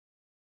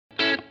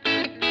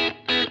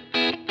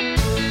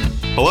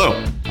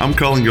Hello, I'm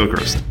Cullen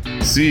Gilchrist,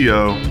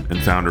 CEO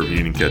and founder of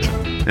Union Kitchen,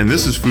 and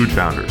this is Food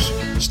Founders,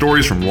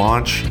 stories from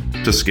launch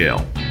to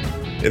scale.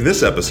 In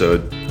this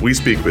episode, we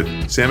speak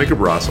with Sammy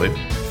Cabrasli,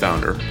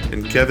 founder,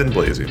 and Kevin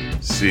Blasey,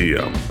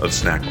 CEO of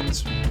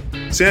Snacklands.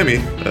 Sammy,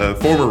 a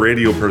former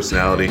radio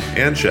personality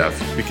and chef,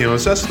 became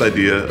obsessed with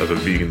the idea of a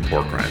vegan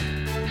pork rind.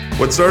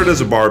 What started as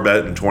a bar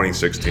bet in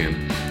 2016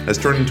 has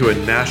turned into a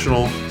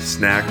national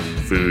snack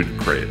food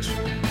craze.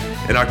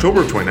 In October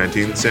of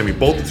 2019, Sammy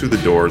bolted through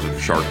the doors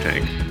of Shark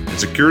Tank and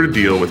secured a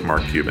deal with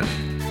Mark Cuban.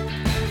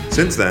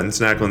 Since then,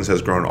 Snacklands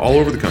has grown all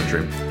over the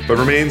country, but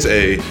remains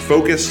a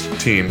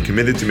focused team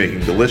committed to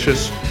making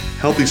delicious,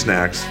 healthy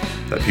snacks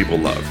that people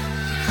love.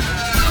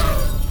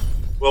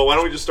 Well, why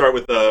don't we just start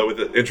with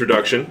an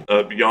introduction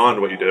beyond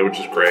what you did, which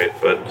is great.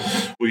 But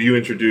will you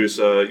introduce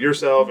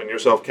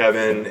yourself,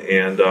 Kevin,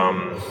 and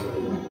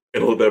a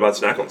little bit about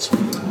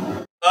Snacklands?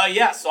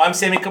 So I'm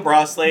Sammy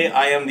Cabrasli.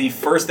 I am the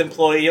first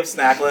employee of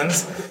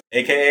Snacklands,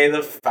 aka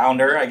the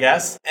founder, I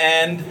guess.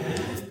 And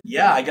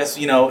yeah, I guess,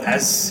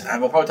 as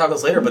we'll probably talk about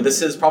this later, but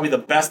this is probably the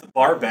best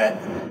bar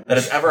bet that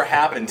has ever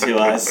happened to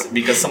us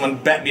because someone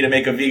bet me to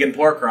make a vegan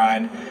pork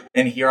rind,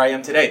 and here I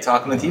am today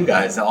talking with you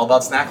guys all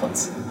about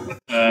Snacklands.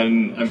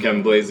 I'm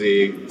Kevin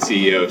Blasey,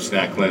 CEO of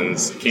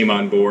Snacklands. Came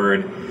on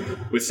board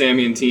with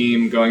Sammy and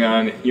team going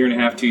on a year and a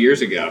half, 2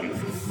 years ago.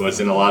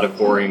 Was in a lot of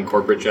boring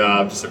corporate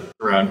jobs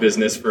around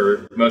business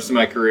for most of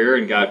my career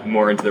and got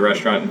more into the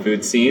restaurant and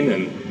food scene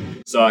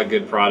and saw a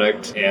good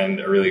product and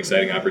a really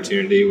exciting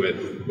opportunity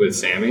with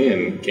Sammy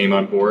and came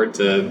on board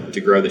to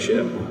grow the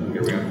ship.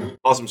 Here we are.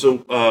 Awesome.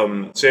 So,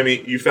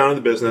 Sammy, you founded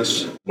the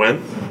business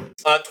when?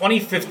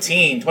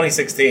 2016.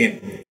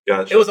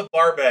 Gotcha. It was a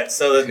bar bet,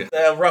 so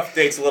the rough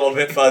date's a little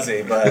bit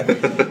fuzzy, but...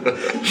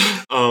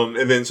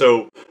 And then,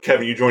 so,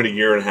 Kevin, you joined a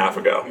year and a half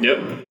ago.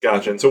 Yep.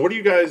 Gotcha. And so what are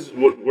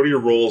your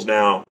roles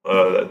now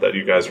that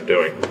you guys are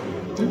doing?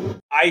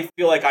 I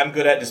feel like I'm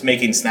good at just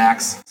making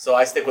snacks, so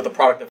I stick with the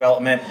product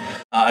development.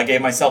 I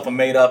gave myself a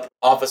made-up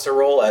officer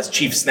role as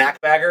chief snack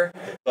bagger,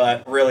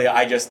 but really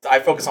I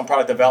focus on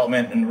product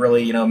development and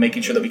really,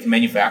 making sure that we can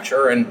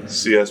manufacture and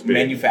CSB.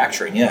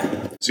 Manufacturing, yeah.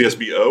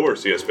 CSBO or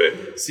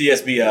CSB?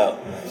 CSBO.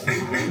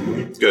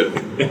 Good.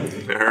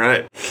 All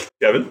right.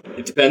 Kevin?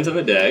 It depends on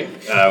the day,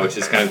 which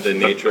is kind of the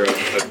nature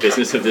of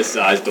business of this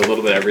size, but a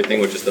little bit of everything,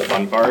 which is the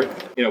fun part.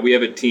 We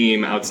have a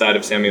team outside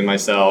of Sammy and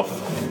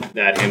myself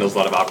that handles a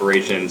lot of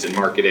operations and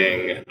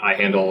marketing. I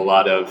handle a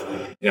lot of,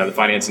 the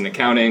finance and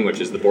accounting,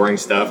 which is the boring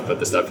stuff, but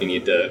the stuff you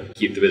need to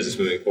keep the business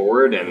moving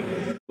forward, and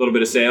a little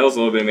bit of sales, a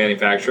little bit of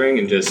manufacturing,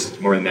 and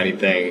just more than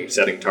anything,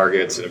 setting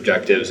targets and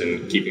objectives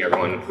and keeping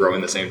everyone grow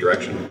in the same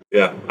direction.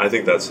 Yeah, I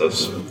think that's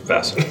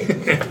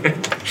fascinating.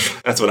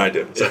 That's what I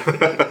do. So.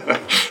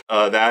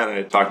 That, and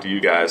I talk to you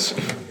guys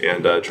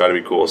and try to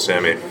be cool with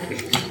Sammy.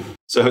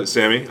 So,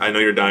 Sammy, I know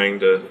you're dying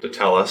to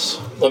tell us.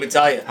 Let me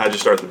tell you. How'd you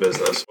start the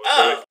business?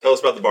 Tell us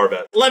about the bar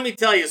bet. Let me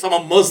tell you, so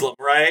I'm a Muslim,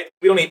 right?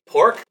 We don't eat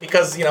pork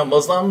because,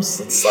 Muslims,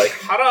 it's like,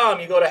 haram,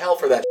 you go to hell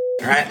for that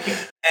right?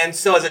 And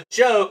so as a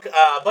joke,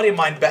 a buddy of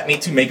mine bet me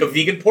to make a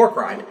vegan pork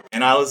rind.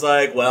 And I was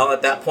like, well,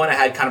 at that point I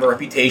had kind of a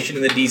reputation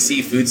in the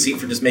DC food scene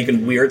for just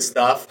making weird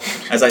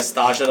stuff as I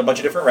staged at a bunch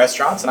of different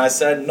restaurants. And I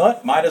said, no,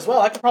 might as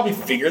well. I could probably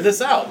figure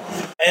this out.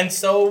 And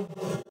so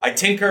I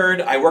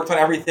tinkered. I worked on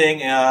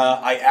everything.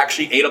 I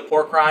actually ate a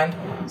pork rind.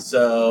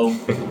 So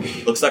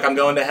looks like I'm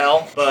going to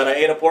hell. But I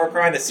ate a pork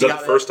rind to see how...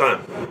 First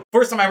time?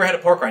 First time I ever had a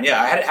pork rind.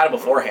 Yeah, I had it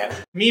beforehand.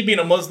 Me being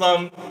a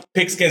Muslim,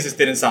 pig skins just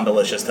didn't sound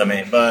delicious to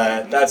me.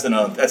 But that's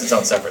its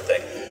own separate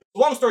thing.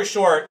 Long story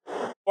short,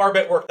 bar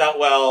bet worked out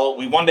well.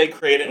 We one day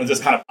created it. It was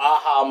this kind of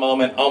aha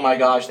moment. Oh my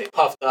gosh, they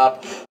puffed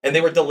up. And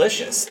they were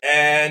delicious.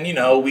 And,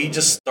 we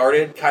just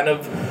started kind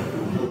of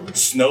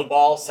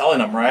snowball selling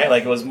them, right?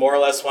 Like it was more or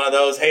less one of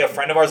those, hey, a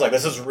friend of ours like,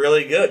 this is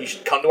really good. You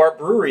should come to our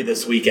brewery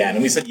this weekend.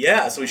 And we said,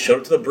 yeah. So we showed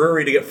up to the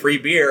brewery to get free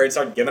beer and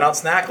started giving out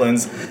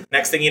Snacklands.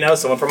 Next thing you know,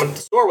 someone from the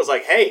store was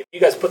like, hey, if you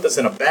guys put this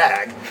in a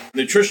bag,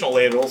 nutritional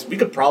labels, we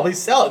could probably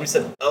sell it. And we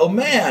said, oh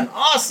man,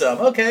 awesome.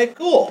 Okay,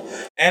 cool.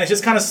 And it's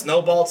just kind of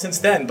snowballed since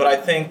then. But I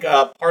think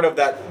part of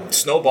that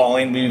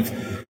snowballing,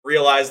 we've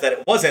realized that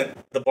it wasn't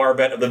the bar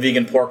bet of the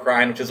vegan pork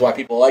rind, which is why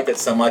people liked it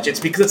so much. It's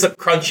because it's a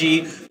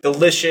crunchy,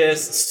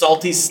 delicious,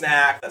 salty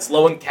snack that's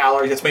low in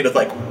calories. It's made of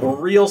like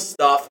real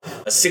stuff.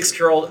 A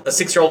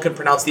 6-year-old can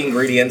pronounce the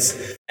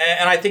ingredients,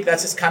 and I think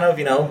that's just kind of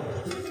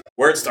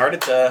where it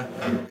started to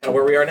kind of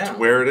where we are now.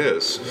 Where it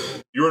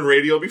is. You were in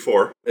radio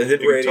before. I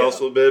did radio. You can tell us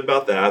a little bit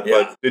about that.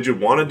 Yeah. But did you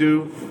want to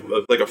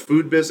do like a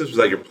food business? Was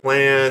that your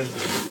plan?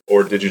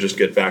 Or did you just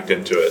get back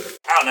into it?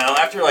 I don't know.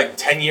 After like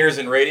 10 years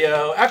in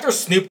radio, after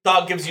Snoop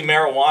Dogg gives you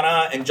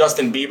marijuana and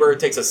Justin Bieber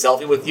takes a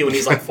selfie with you when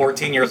he's like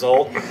 14 years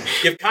old,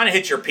 you've kind of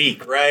hit your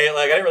peak, right?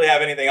 Like I didn't really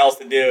have anything else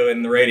to do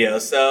in the radio.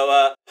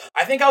 So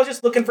I think I was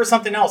just looking for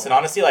something else. And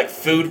honestly, like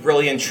food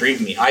really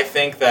intrigued me. I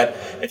think that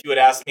if you had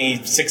asked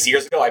me 6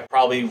 years ago, I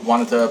probably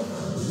wanted to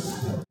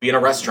be in a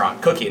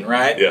restaurant cooking,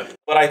 right? Yeah.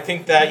 But I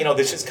think that,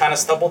 this just kind of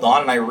stumbled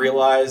on and I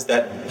realized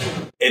that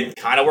it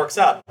kind of works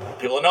out.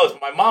 people don't know this,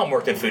 but my mom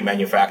worked in food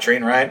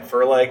manufacturing, right,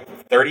 for like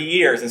 30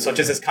 years. And so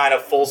just this kind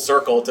of full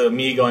circle to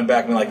me going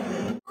back and being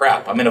like,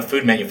 crap, I'm in a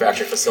food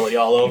manufacturing facility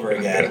all over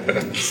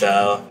again.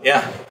 So,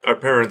 yeah. Our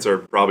parents are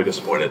probably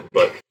disappointed,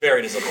 but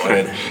very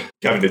disappointed.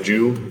 Kevin, did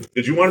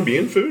you want to be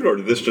in food, or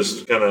did this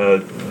just kind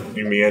of,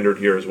 you meandered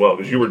here as well?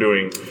 Because you were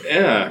doing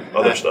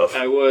other stuff.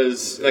 I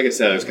was, like I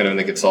said, I was kind of in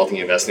the consulting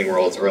investing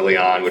worlds early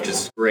on, which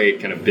is great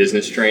kind of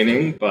business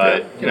training.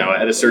 But,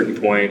 at a certain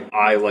point,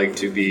 I like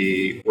to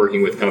be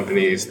working with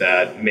companies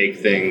that make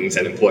things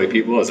and employ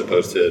people, as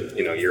opposed to,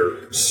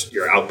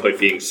 your output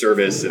being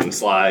service and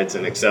slides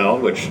and Excel,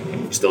 which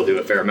I still do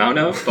a fair amount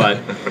of. But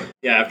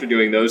yeah, after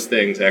doing those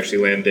things, I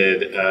actually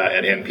landed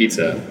at Ham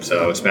Pizza.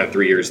 So I spent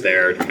 3 years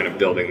there kind of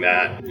building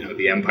that,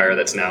 the empire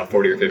that's now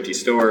 40 or 50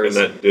 stores.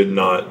 And that did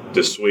not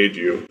dissuade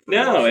you?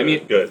 No, I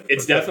mean, good.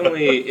 It's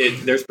definitely,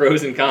 there's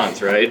pros and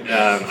cons, right?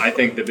 I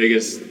think the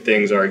biggest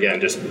things are, again,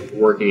 just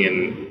working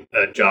in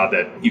a job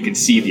that you can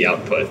see the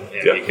output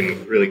and you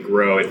can really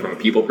grow it from a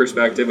people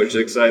perspective, which is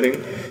exciting.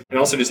 And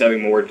also just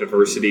having more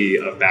diversity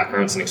of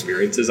backgrounds and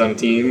experiences on a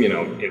team.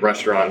 In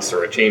restaurants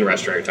or a chain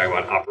restaurant, you're talking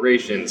about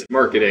operations,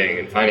 marketing,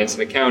 and finance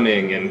and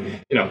accounting.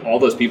 And, all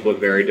those people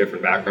with very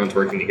different backgrounds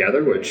working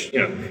together, which,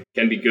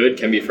 can be good,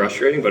 can be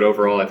frustrating, but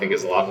overall I think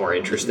is a lot more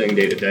interesting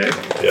day to day.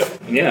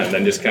 And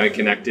then just kind of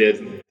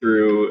connected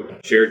through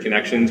shared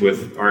connections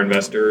with our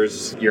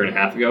investors a year and a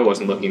half ago.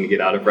 Wasn't looking to get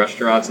out of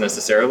restaurants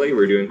necessarily. We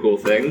were doing cool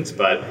things,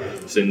 but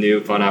it's a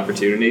new fun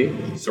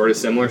opportunity, sort of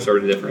similar,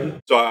 sort of different.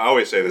 So I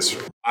always say this,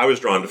 I was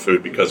drawn to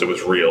food because it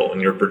was real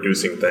and you're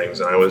producing things,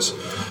 and I was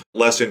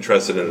less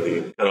interested in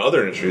the kind of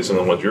other industries than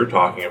the ones you're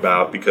talking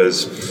about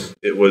because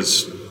it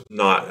was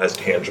not as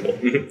tangible.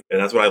 And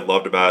that's what I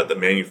loved about it, the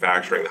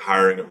manufacturing, the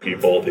hiring of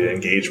people, the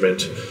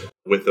engagement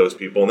with those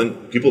people, and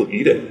then people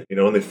eat it,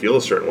 and they feel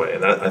a certain way.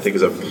 And that I think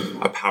is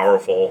a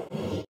powerful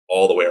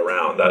all the way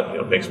around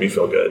that, makes me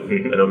feel good.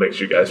 I know it makes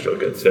you guys feel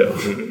good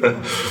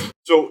too.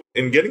 So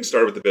in getting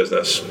started with the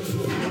business,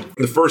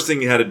 the first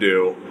thing you had to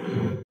do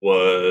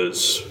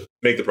was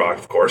make the product,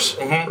 of course,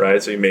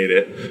 right? So you made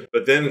it,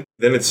 but then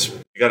it's,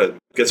 you got to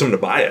get someone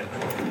to buy it.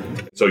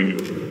 So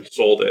you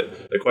sold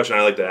it. The question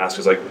I like to ask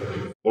is like,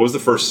 what was the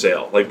first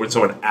sale? Like when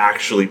someone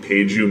actually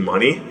paid you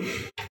money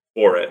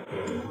for it?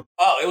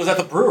 Oh, it was at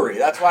the brewery.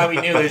 That's why we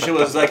knew this shit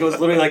was like, it was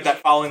literally like that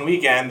following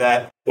weekend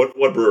that...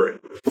 What brewery?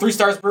 3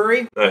 Stars Brewery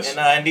in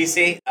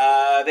DC.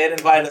 They had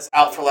invited us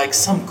out for like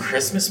some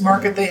Christmas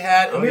market they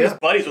had. And we were just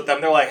buddies with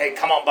them. They're like, hey,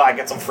 come on by,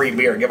 get some free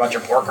beer, give out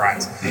your pork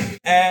rinds.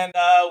 And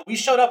we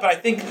showed up, and I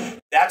think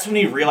that's when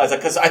we realized that,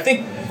 because I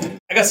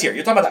guess here,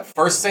 you're talking about that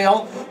first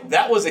sale.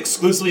 That was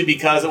exclusively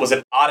because it was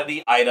an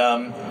oddity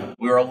item.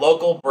 We were a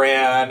local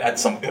brand at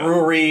some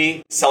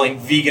brewery selling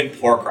vegan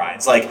pork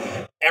rinds. Like,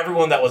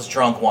 everyone that was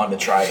drunk wanted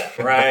to try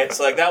them, right?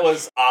 So, like, that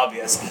was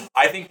obvious.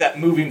 I think that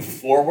moving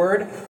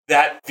forward,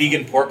 that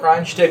vegan pork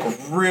rind shtick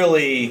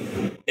really,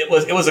 it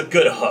was a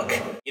good hook.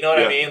 You know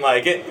what I mean?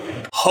 Like, it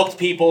hooked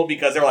people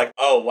because they were like,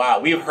 oh, wow,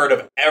 we've heard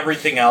of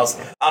everything else.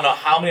 I don't know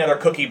how many other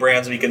cookie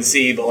brands we can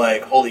see, but,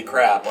 like, holy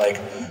crap, like,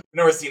 I've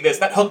never seen this.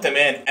 That hooked them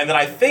in. And then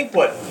I think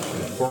what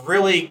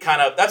really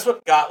kind of, that's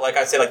what got, like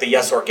I say, like the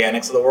Yes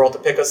Organics of the world to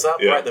pick us up,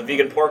 right? The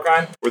vegan pork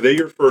rind. Were they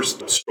your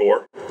first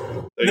store?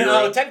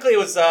 No, technically it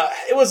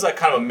was like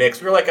kind of a mix.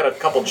 We were like at a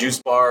couple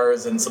juice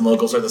bars and some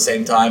locals at the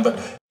same time,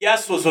 but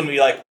Yes was when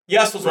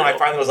I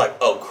finally was like,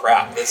 oh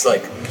crap, it's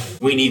like,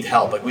 we need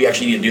help. Like, we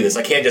actually need to do this.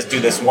 I can't just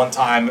do this one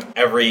time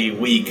every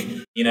week,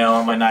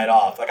 on my night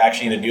off. Like, I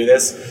actually need to do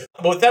this.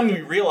 But with them,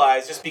 we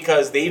realized, just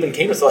because they even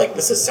came to us like,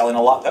 this is selling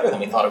a lot better than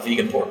we thought a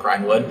vegan pork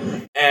rind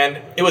would.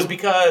 And it was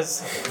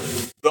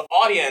because the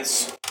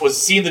audience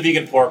was seeing the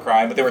vegan pork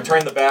rind, but they were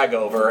turning the bag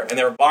over and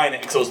they were buying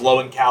it because it was low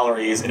in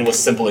calories and it was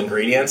simple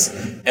ingredients.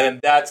 And then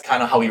that's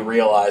kind of how we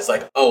realized,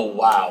 like, oh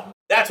wow,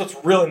 that's what's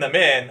reeling them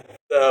in.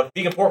 The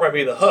vegan pork might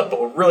be the hook,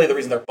 but really the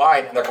reason they're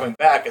buying and they're coming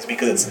back is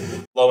because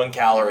it's low in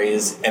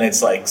calories and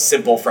it's like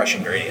simple, fresh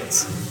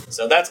ingredients.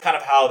 So that's kind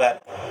of how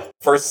that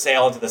first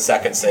sale into the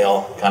second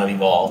sale kind of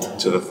evolved.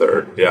 To the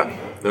third, yeah.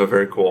 No,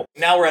 very cool.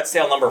 Now we're at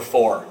sale number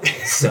 4.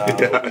 So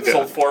we've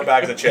sold 4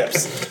 bags of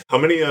chips. How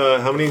many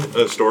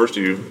stores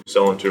do you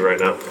sell into right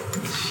now?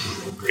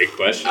 Great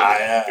question.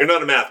 You're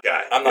not a math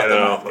guy. I'm not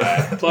the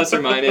math guy. Plus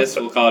or minus,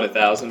 we'll call it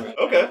 1,000. Right?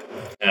 Okay.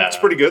 It's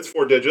pretty good. It's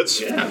 4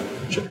 digits. Yeah.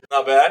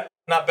 Not bad.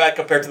 Not bad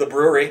compared to the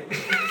brewery.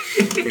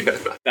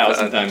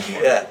 1,000 times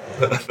more. Yeah.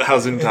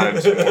 1,000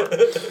 times more.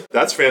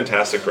 That's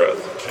fantastic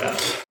growth. Yeah.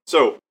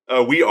 So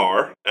we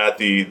are at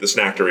the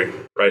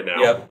Snacktory right now.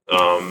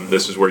 Yep.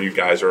 This is where you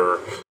guys are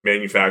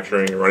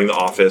manufacturing, running the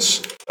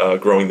office,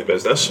 growing the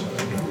business.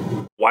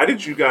 Why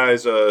did you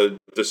guys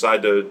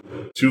decide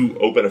to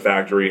open a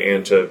factory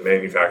and to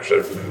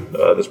manufacture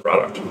this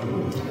product?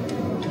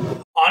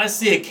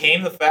 Honestly, it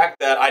came the fact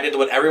that I did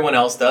what everyone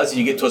else does, and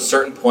you get to a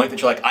certain point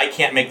that you're like, I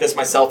can't make this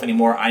myself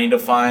anymore. I need to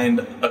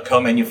find a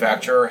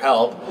co-manufacturer or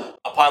help.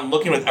 Upon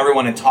looking with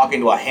everyone and talking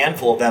to a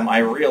handful of them, I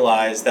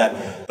realized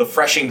that the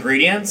fresh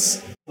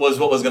ingredients was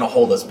what was going to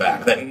hold us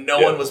back. That no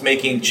one was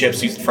making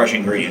chips using fresh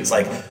ingredients.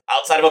 Like,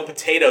 outside of a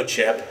potato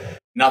chip,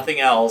 nothing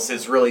else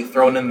is really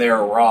thrown in there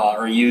raw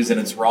or used in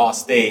its raw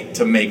state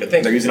to make a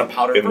thing. They're using a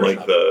powdered In version like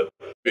of the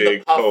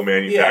big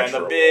co-manufacturer. Yeah, and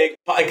the big,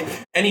 like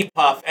any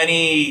puff,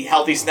 any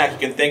healthy snack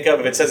you can think of,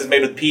 if it says it's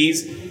made with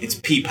peas, it's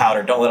pea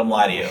powder. Don't let them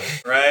lie to you,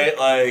 right?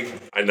 Like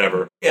I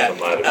never. Yeah.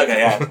 Lie to Okay.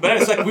 Yeah. But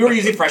it's like we were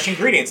using fresh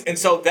ingredients, and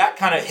so that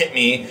kind of hit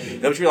me.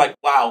 That was really like,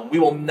 wow, we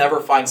will never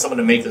find someone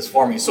to make this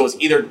for me. So it's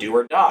either do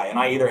or die, and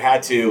I either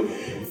had to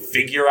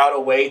figure out a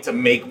way to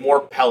make more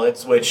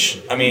pellets, which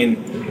I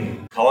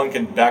mean, Cullen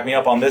can back me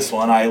up on this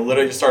one. I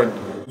literally just started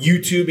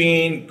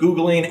YouTubing,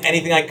 Googling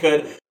anything I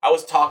could. I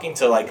was talking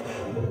to like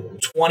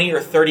 20 or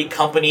 30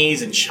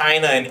 companies in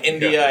China and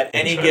India at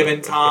any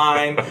given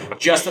time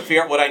just to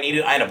figure out what I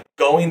needed. I ended up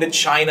going to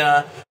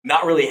China,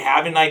 not really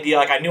having an idea.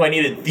 Like I knew I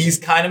needed these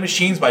kind of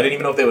machines, but I didn't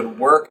even know if they would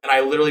work. And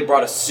I literally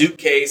brought a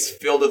suitcase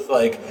filled with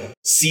like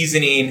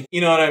seasoning,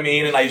 you know what I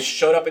mean? And I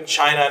showed up in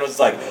China and was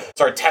like,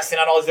 started testing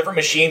out all these different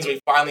machines. We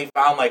finally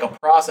found like a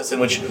process in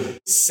which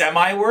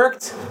semi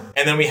worked,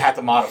 and then we had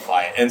to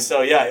modify it. And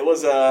so, yeah, it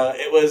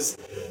was,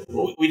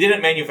 we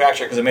didn't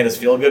manufacture it because it made us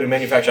feel good. We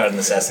manufactured out of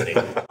necessity,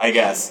 I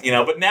guess, you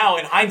know. But now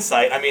in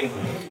hindsight, I mean,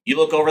 you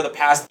look over the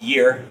past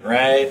year,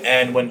 right?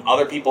 And when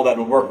other people that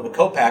would work with the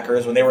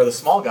co-packers, when they were the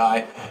small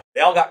guy, they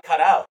all got cut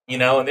out, you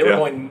know, and they were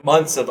going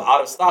months of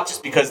out of stock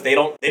just because they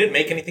didn't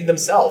make anything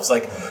themselves.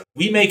 Like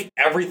we make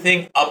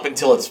everything up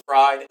until it's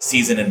fried,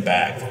 seasoned, and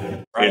bagged.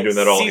 Right? You're doing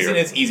that all Season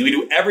here. is easy. We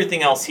do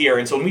everything else here.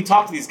 And so when we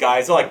talk to these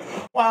guys, they're like,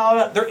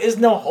 well, there is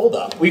no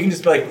holdup. We can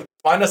just be like,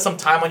 find us some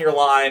time on your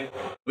line.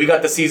 We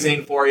got the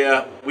seasoning for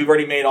you. We've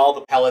already made all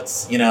the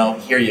pellets. You know,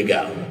 here you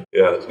go.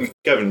 Yeah,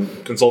 Kevin,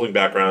 consulting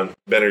background,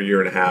 been a year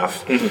and a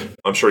half.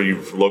 I'm sure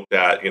you've looked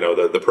at, you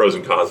know, the pros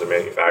and cons of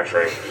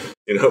manufacturing.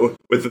 You know,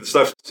 with the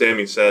stuff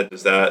Sammy said,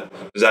 does that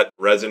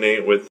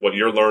resonate with what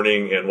you're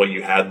learning and what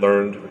you had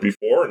learned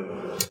before?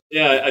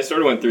 Yeah, I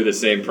sort of went through the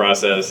same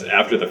process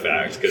after the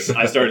fact because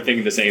I started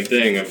thinking the same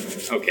thing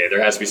of, okay,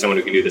 there has to be someone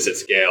who can do this at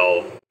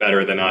scale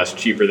better than us,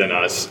 cheaper than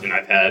us. And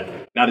I've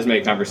had not as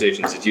many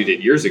conversations as you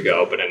did years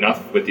ago, but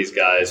enough with these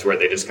guys where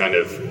they just kind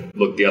of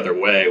look the other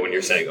way when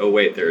you're saying, oh,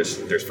 wait,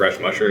 there's fresh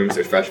mushrooms,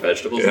 there's fresh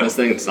vegetables in this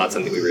thing. It's not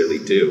something we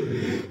really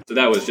do. So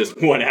that was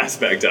just one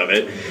aspect of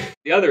it.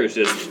 The other is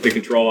just the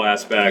control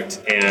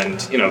aspect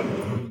and, you know,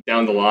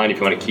 down the line, if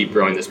you want to keep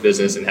growing this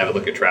business and have it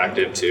look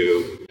attractive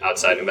to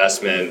outside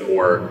investment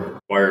or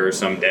acquire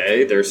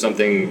someday, there's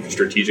something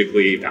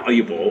strategically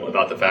valuable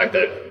about the fact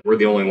that we're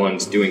the only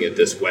ones doing it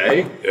this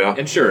way. Yeah.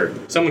 And sure,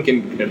 someone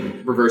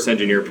can reverse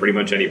engineer pretty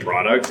much any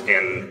product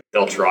and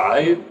they'll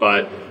try,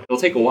 but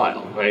it'll take a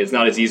while. Right? It's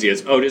not as easy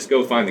as, oh, just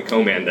go find the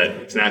co-man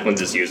that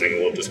Snacklands is using.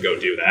 We'll just go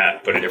do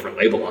that, put a different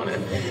label on it.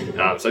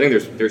 So I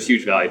think there's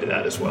huge value to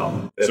that as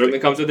well. It certainly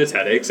comes with its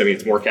headaches. I mean,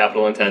 it's more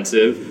capital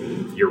intensive.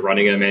 You're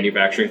running a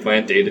manufacturing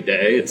plant day to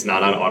day. It's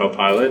not on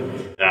autopilot.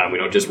 We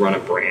don't just run a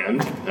brand,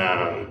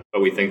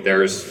 but we think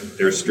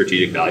there's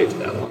strategic value to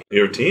that one.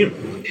 Your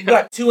team. We've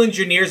got 2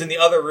 engineers in the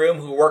other room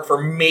who work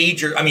for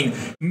major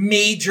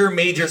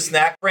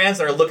snack brands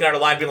that are looking at our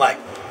line being like,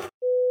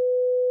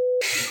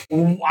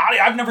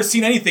 I've never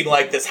seen anything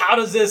like this. How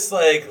does this,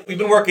 like, we've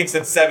been working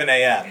since 7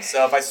 a.m.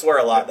 So if I swear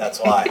a lot, that's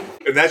why.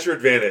 And that's your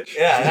advantage.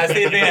 Yeah, that's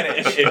the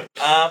advantage.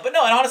 But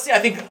no, and honestly, I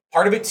think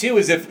part of it too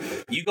is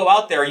if you go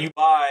out there and you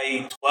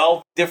buy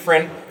 12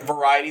 different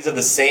varieties of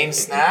the same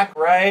snack,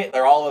 right?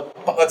 They're all,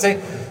 let's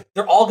say,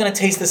 they're all going to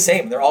taste the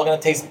same. They're all going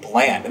to taste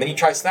bland. And then you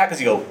try snack because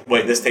you go,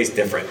 wait, this tastes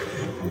different.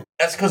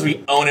 That's because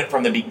we own it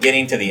from the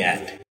beginning to the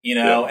end, you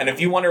know? Yeah. And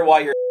if you wonder why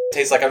your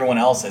tastes like everyone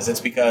else's,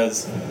 it's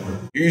because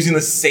you're using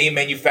the same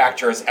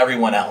manufacturer as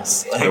everyone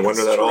else. Like, I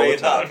wonder that all the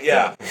time.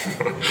 Yeah.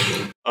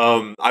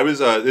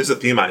 This is a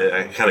theme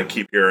I kind of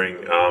keep hearing.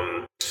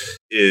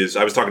 Is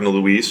I was talking to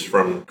Luis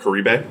from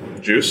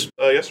Caribe Juice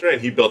yesterday,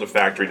 and he built a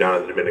factory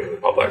down in the Dominican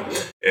Republic.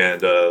 And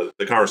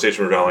the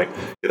conversation was like,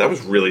 yeah, that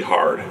was really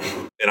hard.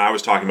 And I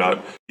was talking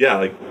about,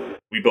 like,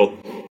 we built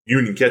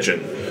Union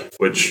Kitchen,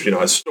 which, you know,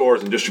 has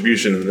stores and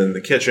distribution and then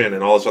the kitchen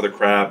and all this other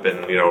crap.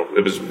 And, you know,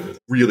 it was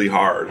really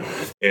hard.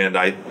 And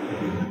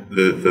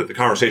the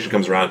conversation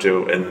comes around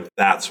to, and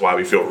that's why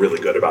we feel really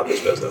good about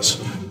this business,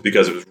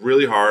 because it was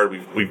really hard.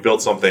 We've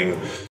built something,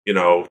 you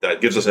know,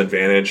 that gives us an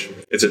advantage.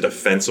 It's a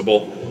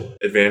defensible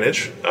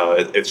advantage.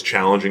 It's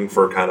challenging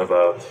for kind of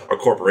a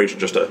corporation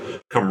just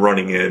to come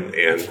running in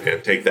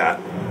and take that.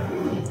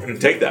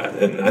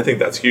 And I think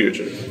that's huge.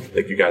 And I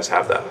think you guys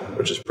have that,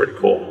 which is pretty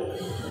cool.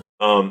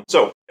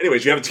 So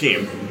anyways, you have a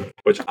team,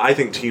 which I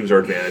think teams are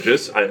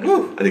advantages. I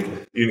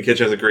think Union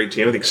Kitchen has a great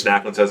team. I think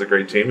Snacklands has a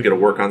great team. We get to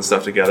work on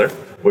stuff together,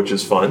 which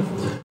is fun.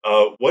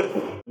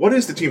 What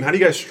is the team? How do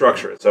you guys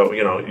structure it? So,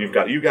 you know, you've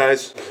got you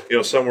guys, you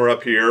know, somewhere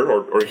up here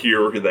or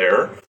here or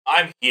there.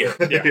 I'm here.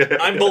 Yeah.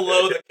 I'm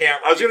below the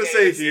camera. I was going to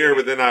say here,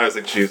 but then I was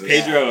like, Jesus.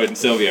 Pedro and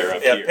Sylvia are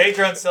up here. Yeah,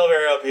 Pedro and Sylvia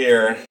are up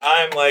here.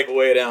 I'm like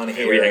way down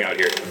here. We hang out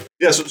here.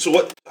 Yeah, so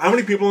what? How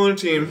many people on the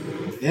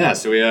team? Yeah,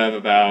 so we have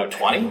about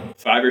 20?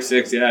 5 or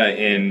 6,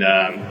 in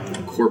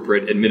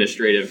corporate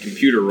administrative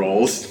computer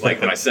roles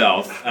like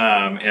myself,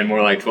 and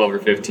more like 12 or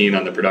 15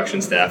 on the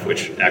production staff,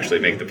 which actually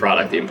make the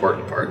product the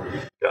important part.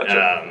 Gotcha.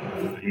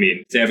 I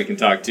mean, Sammy can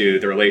talk to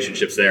the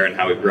relationships there and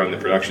how we've grown the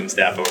production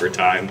staff over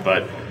time,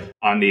 but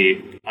on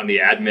the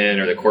admin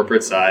or the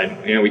corporate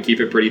side, we keep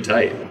it pretty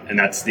tight. And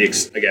that's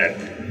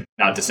again,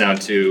 not to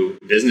sound too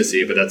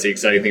businessy, but that's the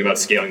exciting thing about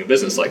scaling a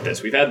business like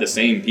this. We've had the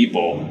same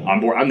people on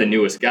board. I'm the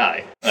newest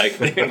guy. Like,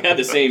 we've had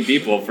the same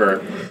people for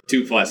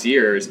 2+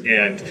 years,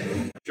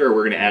 and sure,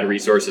 we're going to add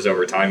resources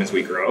over time as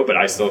we grow, but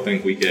I still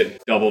think we could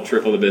double,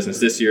 triple the business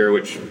this year,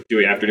 which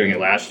after doing it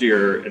last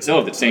year, and still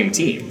have the same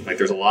team. Like,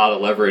 there's a lot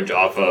of leverage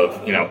off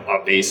of,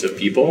 a base of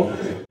people.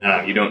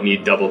 You don't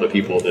need double the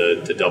people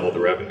to double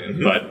the revenue,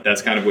 mm-hmm. But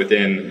that's kind of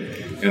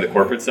within the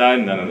corporate side,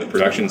 and then on the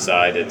production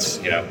side,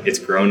 it's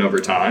grown over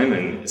time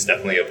and it's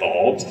definitely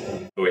evolved.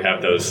 But we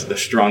have the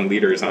strong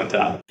leaders on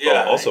top.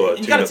 Yeah, also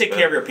you got to take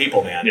care of your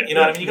people, man. Yeah,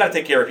 what I mean? You got to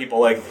take care of people.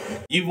 Like,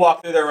 you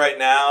walk through there right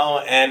now,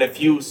 and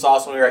if you saw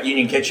us when we were at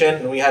Union Kitchen,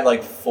 and we had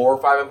like 4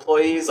 or 5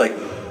 employees, like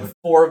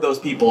 4 of those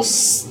people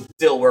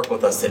still work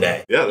with us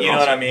today. Yeah, you know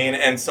what I mean?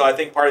 And so I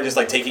think part of just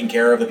like taking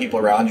care of the people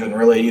around you and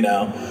really,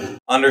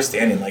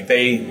 understanding like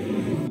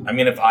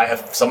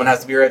if someone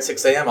has to be here at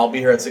 6 a.m., I'll be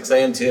here at 6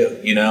 a.m. too,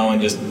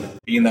 and just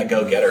being that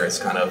go-getter is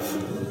kind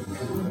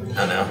of,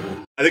 I don't know.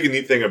 I think a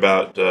neat thing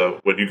about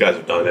what you guys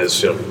have done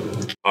is,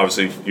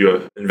 obviously you're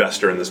an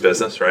investor in this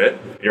business, right?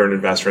 You're an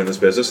investor in this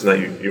business, and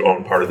that you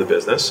own part of the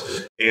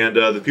business. And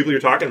the people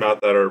you're talking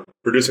about that are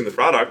producing the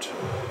product,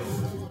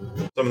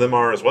 some of them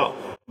are as well.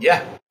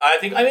 Yeah,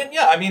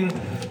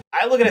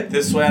 I look at it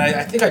this way, and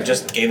I think I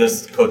just gave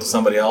this quote to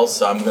somebody else,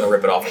 so I'm going to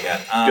rip it off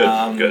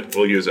again. Good.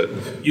 We'll use it.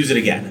 Use it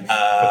again.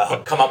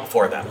 Come up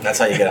before them. That's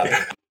how you get up.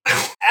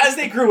 As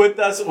they grew with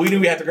us, we knew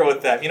we had to grow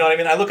with them. You know what I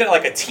mean? I look at it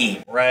like a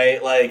team,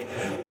 right? Like,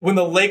 when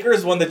the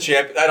Lakers won the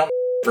chip, I don't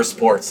for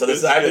sports, so this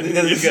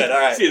is good. All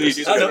right.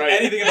 I don't know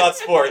anything about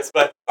sports,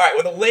 but all right.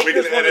 When the Lakers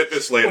we can edit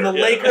this later. When the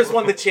Lakers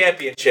won the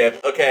championship,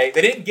 okay,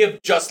 they didn't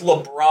give just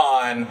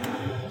LeBron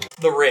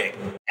the ring.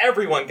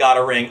 Everyone got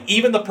a ring.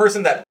 Even the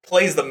person that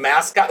plays the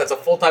mascot, that's a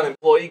full-time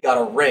employee, got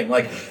a ring.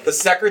 Like, the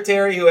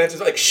secretary who answers,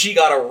 like, she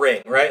got a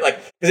ring, right? Like,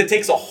 because it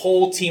takes a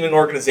whole team and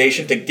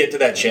organization to get to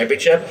that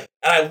championship.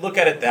 And I look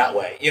at it that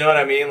way. You know what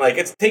I mean? Like,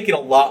 it's taking a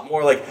lot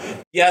more. Like,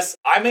 yes,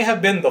 I may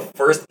have been the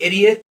first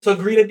idiot to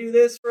agree to do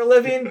this for a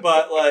living,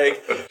 but,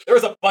 like, there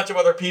was a bunch of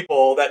other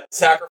people that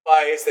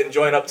sacrificed and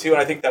joined up too.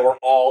 And I think that we're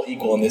all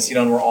equal in this,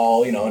 and we're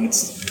all, and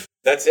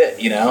that's it,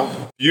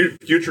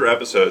 Future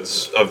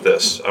episodes of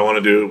this, I want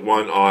to do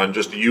one on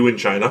just you in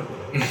China.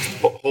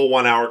 Whole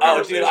 1 hour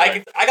conversation. Oh,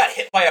 dude, I got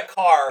hit by a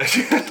car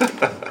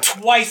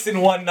twice in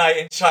one night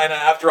in China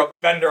after a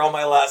bender on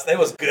my last day. It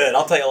was good.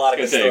 I'll tell you a lot of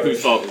good stories.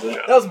 Whose fault was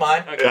that? That was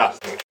mine. Okay. Yeah.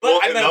 But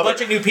I met a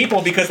bunch of new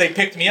people because they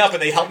picked me up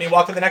and they helped me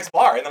walk to the next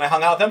bar, and then I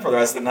hung out with them for the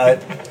rest of the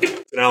night.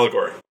 It's an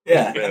allegory.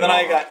 Yeah, and then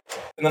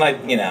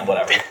I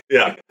whatever.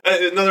 Yeah,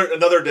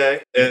 another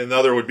day, and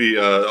another would be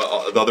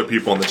the other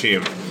people on the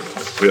team.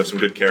 We have some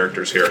good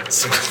characters here.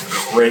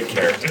 Great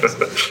characters.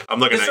 I'm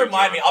looking Just at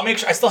remind me. I'll make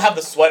sure I still have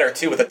the sweater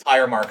too with a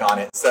tire mark on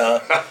it.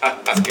 So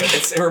it's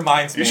good. It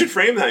reminds me. You should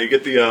frame that. You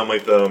get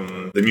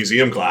the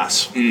museum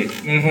glass.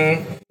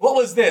 Mm-hmm. What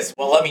was this?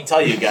 Well, let me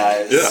tell you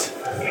guys.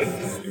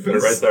 Yeah, you put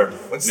it right there.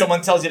 When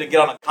someone tells you to get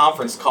on a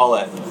conference call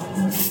at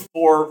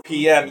 4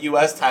 p.m.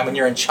 U.S. time when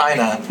you're in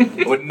China,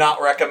 I would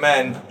not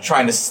recommend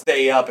trying to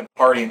stay up and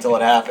party until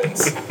it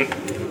happens.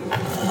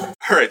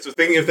 All right, so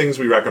thinking of things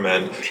we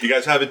recommend, you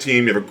guys have a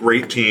team, you have a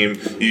great team,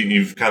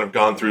 you've kind of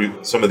gone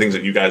through some of the things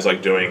that you guys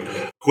like doing.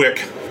 Quick,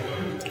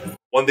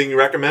 one thing you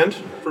recommend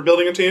for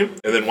building a team,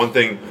 and then one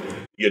thing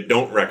you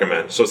don't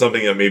recommend. So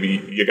something that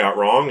maybe you got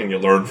wrong and you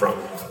learned from.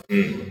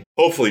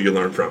 Hopefully you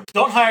learn from.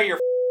 Don't hire your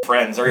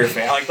friends or your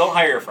family. Like, don't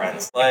hire your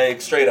friends.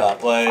 Like, straight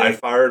up. Like, I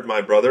fired my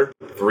brother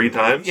 3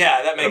 times.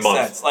 Yeah, that makes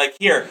sense. Like,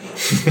 here,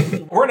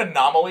 we're an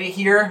anomaly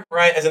here,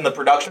 right? As in the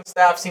production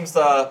staff seems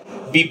to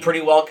be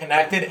pretty well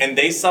connected, and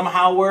they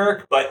somehow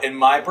work. But in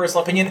my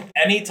personal opinion,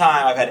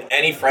 anytime I've had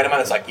any friend of mine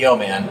that's like, yo,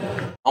 man,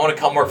 I want to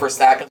come work for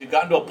Stack, we've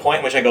gotten to a point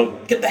in which I go,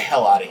 get the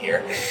hell out of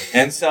here.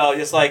 And so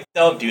just like,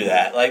 don't do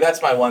that. Like,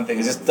 that's my one thing,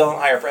 is just don't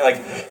hire friends.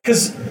 Like,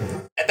 because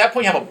at that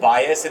point you have a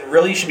bias, and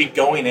really you should be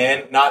going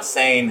in not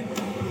saying,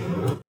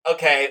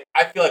 okay,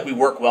 I feel like we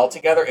work well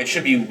together. It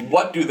should be,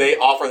 what do they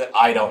offer that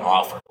I don't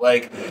offer?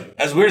 Like,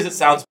 as weird as it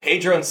sounds,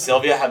 Pedro and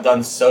Sylvia have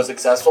done so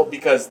successful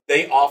because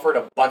they offered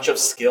a bunch of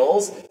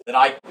skills that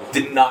I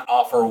did not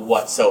offer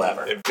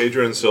whatsoever. And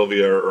Pedro and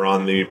Sylvia are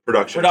on the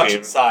production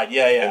team. Side,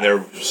 yeah. And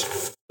they're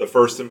the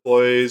first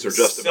employees, or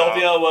just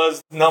Sylvia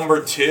was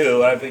number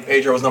 2. I think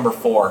Pedro was number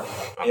 4.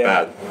 Not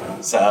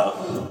bad.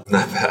 So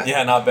not bad.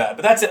 Yeah, not bad.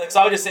 But that's it. Like, so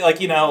I would just say,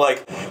 like,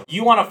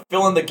 you want to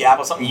fill in the gap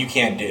of something you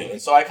can't do.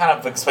 And so I kind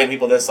of explain to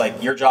people this,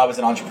 like, your job as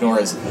an entrepreneur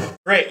is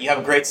great. You have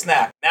a great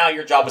snack. Now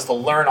your job is to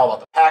learn all about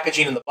the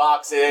packaging and the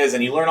boxes,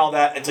 and you learn all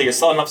that until you're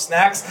selling enough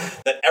snacks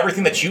that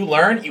everything that you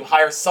learn, you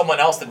hire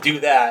someone else to do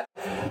that,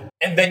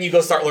 and then you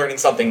go start learning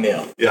something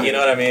new. Yeah. You know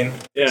what I mean?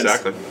 Yeah,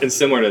 exactly. And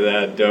similar to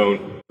that,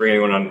 don't bring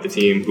anyone onto the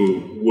team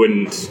who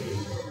wouldn't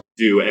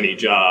do any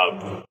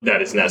job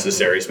that is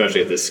necessary, especially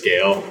at this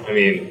scale. I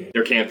mean,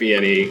 there can't be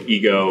any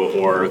ego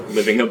or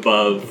living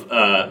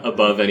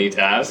above any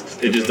tasks.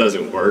 It just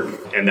doesn't work,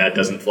 and that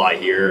doesn't fly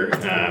here.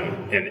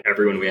 And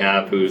everyone we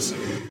have who's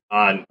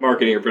on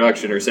marketing or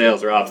production or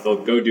sales or ops,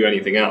 they'll go do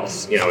anything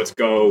else. It's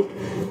go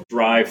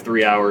drive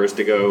 3 hours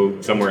to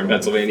go somewhere in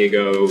Pennsylvania,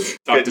 go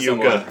talk to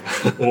someone,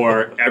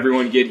 or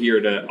everyone get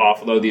here to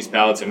offload these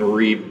pallets and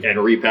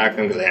repack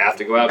them because they have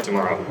to go out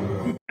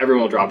tomorrow.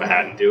 Everyone will drop a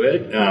hat and do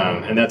it.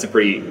 And that's a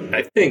pretty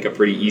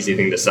easy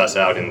thing to suss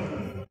out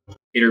in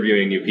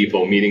interviewing new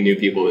people, meeting new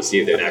people to see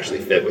if they'd actually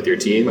fit with your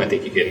team. I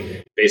think you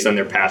can, based on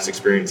their past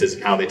experiences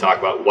and how they talk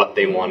about what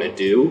they want to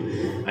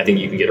do, I think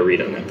you can get a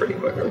read on that pretty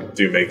quickly.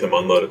 Do you make them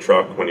unload a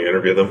truck when you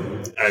interview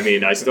them? I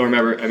mean, I still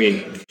remember,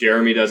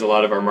 Jeremy does a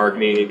lot of our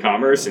marketing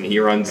e-commerce, and he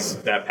runs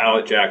that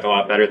pallet jack a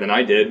lot better than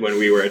I did when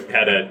we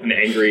had an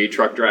angry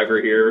truck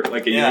driver here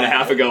like a year and a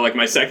half ago, like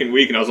my second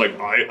week, and I was like,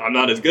 I'm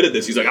not as good at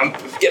this. He's like,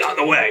 get on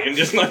the way, and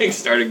just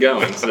started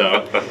going.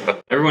 So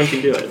everyone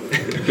can do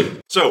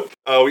it. So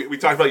we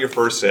talked about your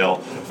first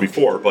sale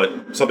before,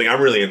 but something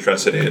I'm really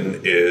interested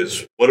in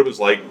is what it was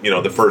like,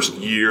 the first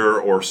year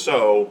or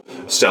so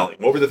selling.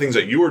 What were the things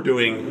that you were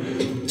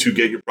doing to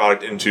get your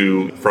product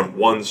into from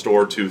one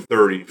store to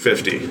 30,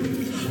 50?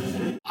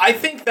 I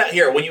think that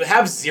when you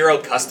have 0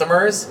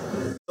 customers,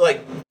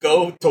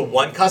 go to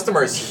one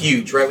customer is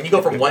huge, right? When you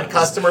go from one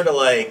customer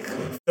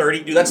to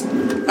 30, dude,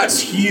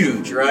 that's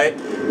huge, right?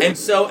 And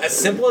so as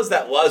simple as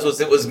that was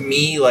it was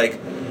me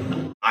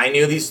I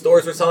knew these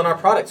stores were selling our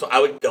product, so I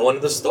would go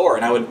into the store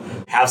and I would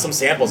have some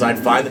samples, and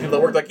I'd find the people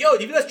that worked yo,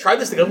 did you guys try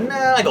this? They go,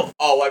 nah. I go,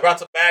 I brought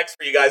some bags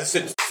for you guys. This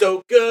is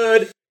so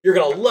good. You're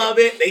going to love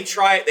it. They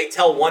try it. They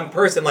tell one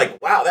person,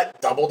 wow,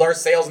 that doubled our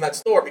sales in that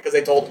store because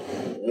they told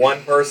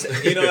one person.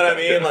 You know what I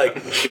mean?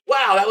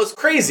 Wow, that was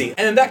crazy.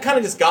 And that kind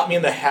of just got me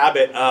in the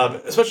habit of,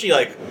 especially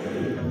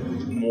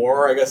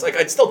more, I guess.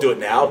 I'd still do it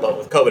now, but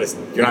with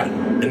COVID, you're not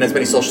in as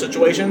many social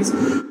situations.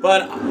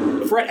 But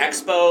if we're at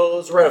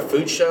expos, we're at a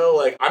food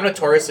show, I'm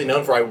notoriously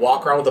known for I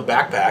walk around with a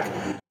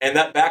backpack, and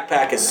that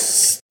backpack is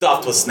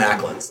stuffed with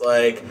Snacklins.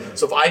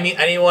 So if I meet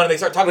anyone and they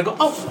start talking, I go,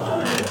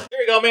 here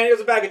you go, man, here's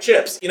a bag of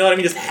chips. You know what I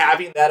mean? Just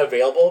having that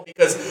available,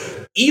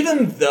 because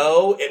even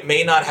though it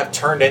may not have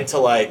turned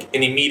into an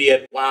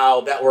immediate,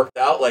 wow, that worked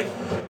out,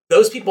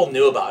 those people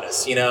knew about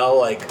us,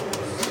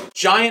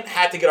 Giant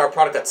had to get our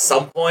product at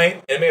some point,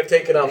 and it may have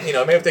taken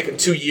it may have taken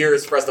 2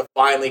 years for us to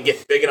finally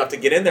get big enough to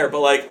get in there,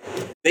 but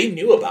they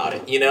knew about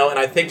it, and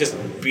I think just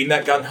being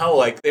that gung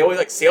ho, they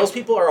always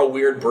salespeople are a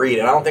weird breed,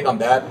 and I don't think I'm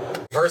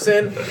that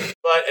person,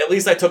 but at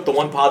least I took the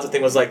one positive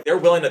thing was they're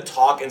willing to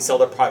talk and sell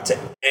their product to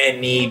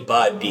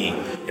anybody,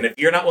 and if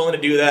you're not willing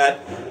to do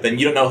that, then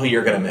you don't know who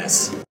you're going to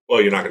miss.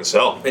 Well, you're not going to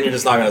sell. Then you're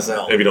just not going to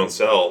sell. If you don't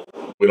sell,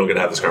 we don't get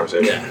to have this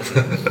conversation.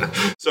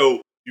 Yeah.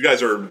 So you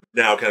guys are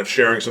now kind of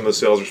sharing some of the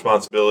sales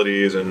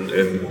responsibilities, and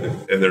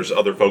there's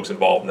other folks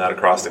involved in that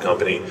across the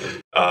company.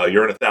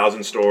 You're in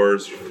 1,000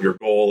 stores. Your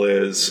goal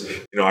is,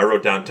 I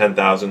wrote down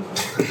 10,000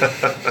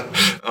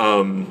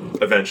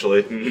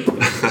 eventually.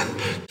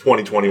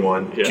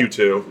 2021,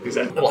 Q2.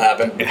 Exactly. It'll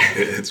happen.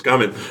 It's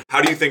coming.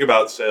 How do you think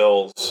about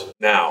sales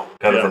now,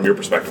 kind of from your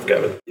perspective,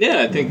 Kevin?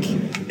 Yeah, I think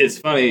it's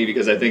funny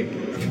because I think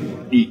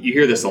you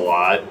hear this a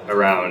lot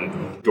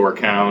around door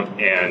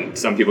count, and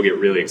some people get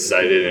really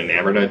excited and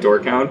enamored at door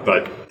count,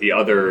 but the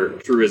other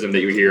truism that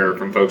you hear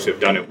from folks who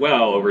have done it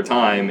well over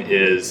time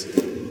is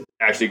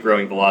actually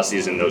growing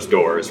velocities in those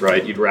doors,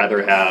 right? You'd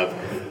rather have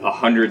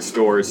 100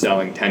 stores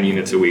selling 10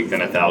 units a week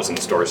than 1,000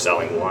 stores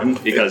selling one,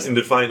 because and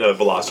define a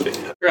velocity.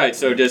 Right.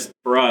 So just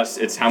for us,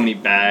 it's how many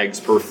bags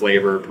per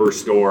flavor per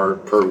store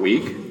per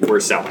week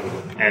we're selling,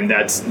 and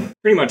that's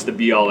pretty much the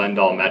be-all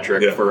end-all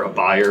metric for a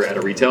buyer at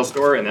a retail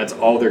store. And that's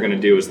all they're going to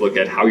do is look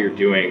at how you're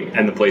doing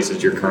and the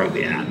places you're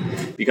currently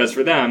at, because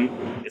for them,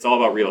 it's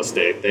all about real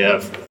estate. They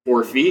have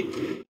 4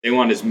 feet. They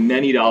want as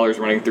many dollars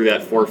running through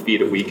that 4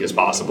 feet a week as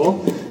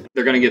possible.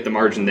 They're going to get the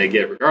margin they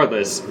get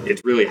regardless.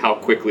 It's really how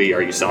quickly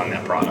are you selling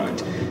that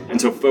product. And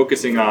so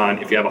focusing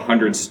on, if you have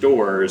 100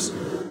 stores,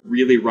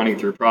 really running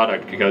through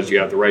product because you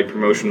have the right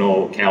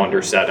promotional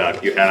calendar set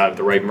up, you have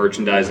the right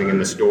merchandising in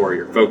the store,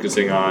 you're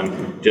focusing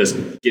on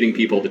just getting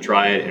people to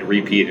try it and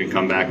repeat and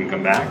come back and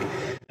come back.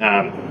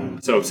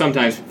 So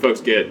sometimes folks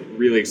get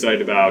really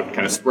excited about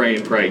kind of spray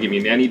and pray, give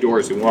me any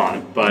doors you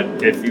want.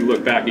 But if you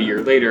look back a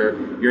year later,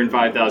 you're in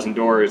 5,000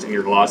 doors and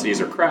your velocities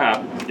are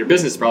crap, your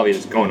business is probably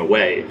just going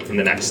away in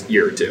the next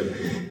year or two.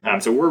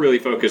 So we're really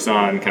focused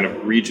on kind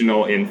of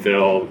regional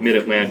infill,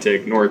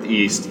 mid-Atlantic,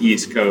 Northeast,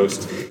 East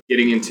Coast,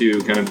 getting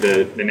into kind of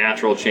the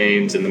natural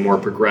chains and the more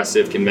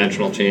progressive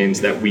conventional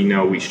chains that we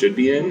know we should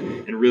be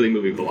in, and really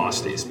moving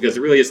velocities. Because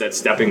it really is that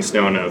stepping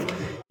stone of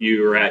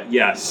you're at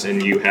Yes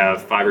and you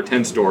have 5 or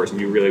 10 stores and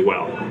do really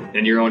well.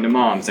 Then you're going to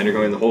Mom's, then you're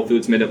going to Whole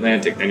Foods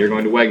Mid-Atlantic, then you're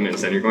going to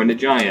Wegmans, then you're going to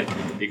Giant.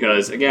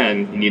 Because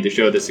again, you need to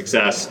show the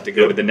success to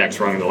go to the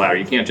next rung of the ladder.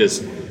 You can't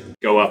just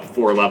go up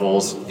 4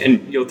 levels,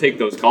 and you'll take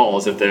those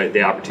calls if they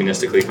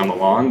opportunistically come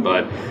along,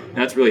 but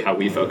that's really how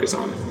we focus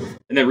on it.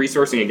 And then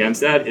resourcing against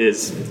that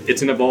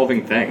it's an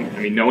evolving thing. I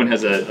mean, no one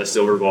has a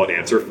silver bullet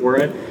answer for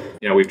it.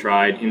 We've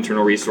tried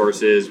internal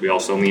resources. We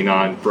also lean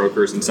on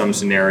brokers in some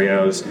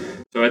scenarios.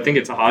 So I think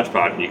it's a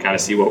hodgepodge, and you kind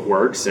of see what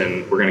works,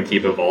 and we're going to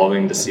keep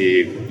evolving to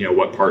see,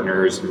 what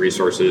partners and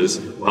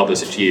resources will help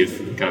us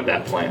achieve kind of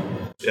that plan.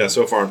 Yeah,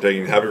 so far I'm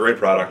taking have a great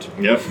product.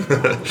 Yep,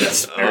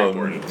 that's very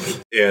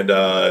important. And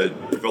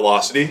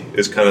velocity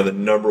is kind of the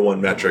number one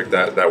metric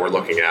that we're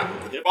looking at,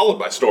 followed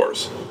by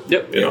stores.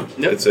 Yep. Yep.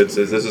 This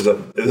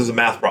is a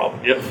math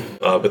problem. Yep.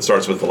 But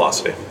starts with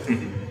velocity.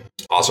 Mm-hmm.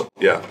 Awesome.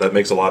 Yeah, that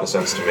makes a lot of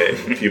sense to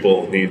me.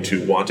 People need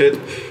to want it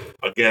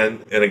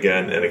again and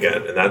again and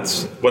again, and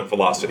that's what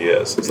velocity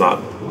is. It's not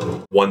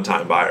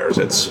one-time buyers.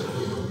 It's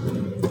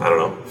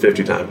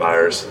 50-time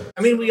buyers.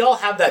 I mean, we all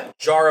have that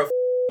jar of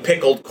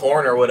pickled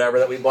corn or whatever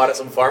that we bought at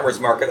some farmer's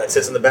market that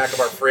sits in the back of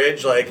our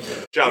fridge. Like,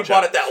 you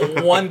bought it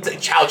that one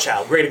chow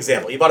chow, great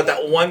example. You bought it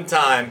that one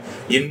time,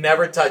 you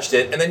never touched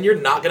it, and then you're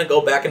not going to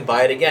go back and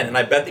buy it again. And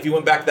I bet if you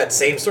went back to that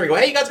same store, you go,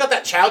 hey, you guys got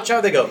that chow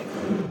chow? They go,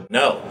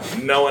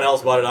 no one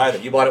else bought it either.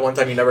 You bought it one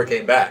time, you never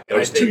came back. That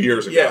was 2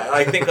 years ago. Yeah,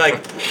 I think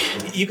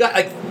you got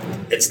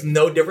it's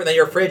no different than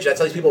your fridge. That's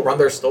how these people run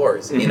their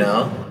stores,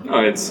 No,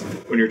 it's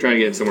when you're trying to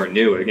get somewhere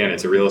new. Again,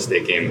 it's a real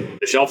estate game.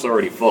 The shelf's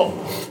already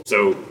full.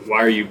 So why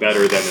are you better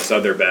than this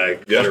other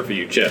bag? Better for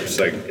you chips.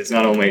 Like, it's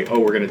not only,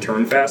 we're going to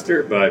turn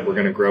faster, but we're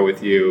going to grow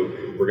with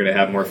you. We're going to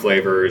have more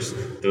flavors.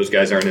 Those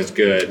guys aren't as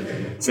good.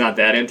 It's not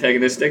that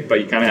antagonistic, but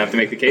you kind of have to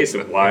make the case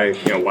of why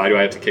do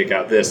I have to kick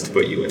out this to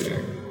put you in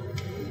there?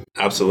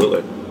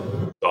 Absolutely.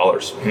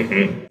 Dollars.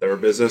 Mm-hmm. They're a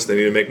business. They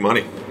need to make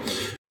money.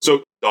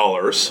 So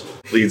dollars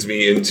leads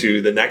me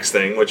into the next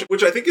thing,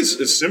 which I think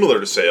is similar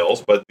to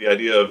sales, but the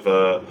idea of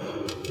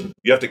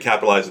you have to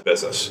capitalize the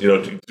business.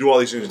 To do all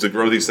these things, to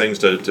grow these things,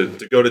 to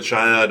go to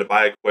China, to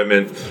buy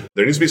equipment,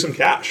 there needs to be some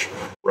cash,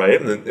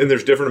 right? And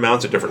there's different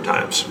amounts at different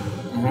times.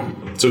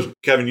 Mm-hmm. So,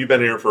 Kevin, you've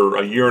been here for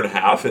a year and a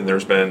half, and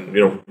there's been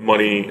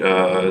money,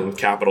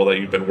 capital that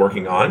you've been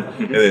working on.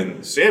 Mm-hmm. And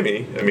then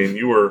Sammy,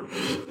 you were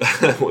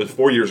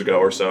 4 years ago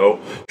or so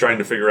trying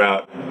to figure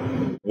out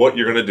what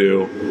you're going to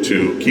do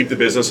to keep the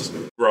business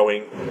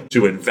growing,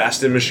 to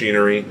invest in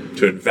machinery,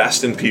 to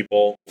invest in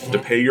people, to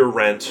pay your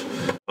rent.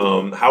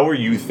 How are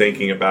you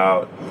thinking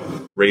about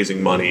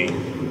raising money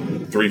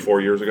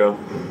 3-4 years ago?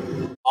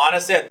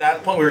 Honestly, at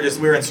that point, we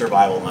were in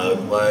survival mode.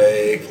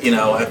 I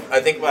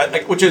think,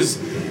 which is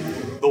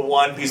the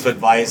one piece of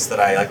advice that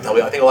I tell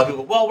people. I think a lot of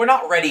people, well, we're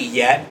not ready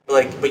yet.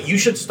 But you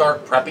should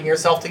start prepping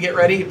yourself to get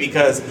ready,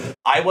 because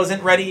I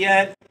wasn't ready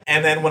yet.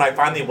 And then when I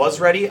finally was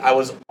ready, I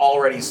was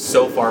already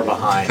so far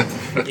behind.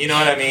 You know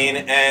what I mean?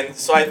 And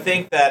so I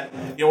think that,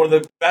 one of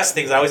the best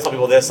things, I always tell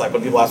people this, when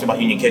people ask me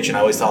about Union Kitchen, I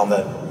always tell them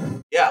that,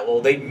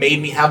 they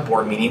made me have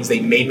board meetings.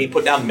 They made me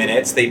put down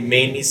minutes. They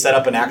made me set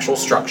up an actual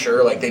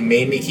structure. They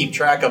made me keep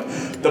track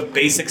of the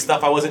basic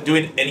stuff I wasn't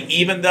doing. And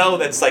even though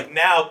that's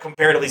now,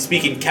 comparatively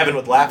speaking, Kevin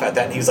would laugh at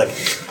that. And he was like,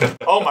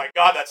 oh my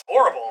God, that's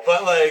horrible.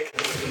 But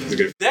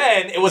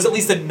then it was at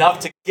least enough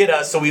to get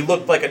us so we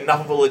looked like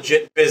enough of a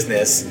legit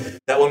business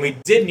that when we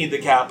did need the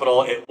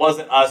capital, it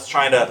wasn't us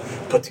trying to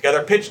put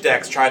together pitch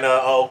decks, trying to,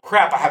 oh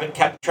crap, I haven't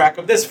kept track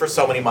of this for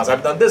so many months.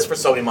 I've done this for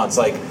so many months.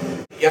 You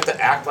have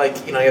to act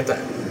like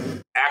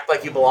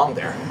you belong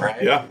there,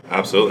 right? Yeah,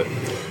 absolutely.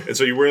 And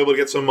so you were able to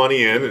get some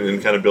money in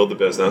and kind of build the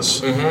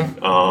business, and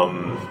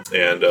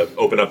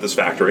open up this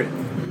factory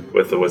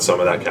with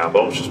some of that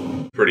capital, which is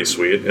pretty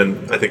sweet.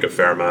 And I think a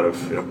fair amount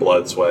of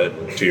blood, sweat,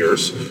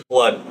 tears.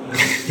 Blood.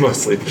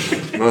 Mostly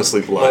blood.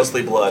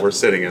 Mostly blood. We're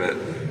sitting in it.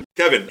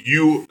 Kevin,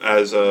 you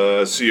as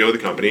a CEO of the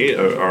company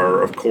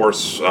are of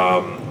course,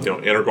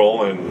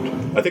 integral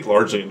and I think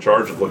largely in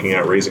charge of looking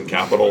at raising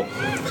capital.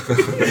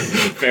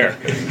 Fair.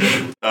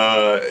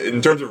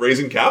 In terms of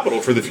raising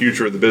capital for the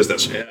future of the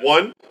business. Yeah.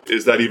 One,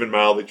 is that even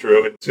mildly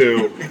true? And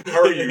two,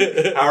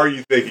 how are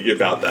you thinking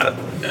about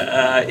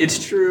that?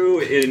 It's true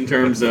in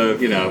terms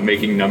of,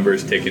 making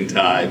numbers tick and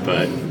tie,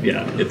 but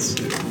it's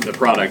the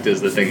product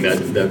is the thing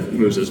that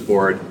moves us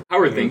forward. How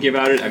we're thinking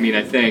about it,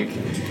 I think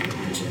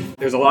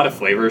there's a lot of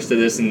flavors to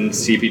this in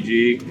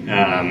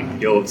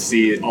CPG. You'll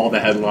see all the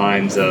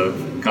headlines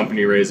of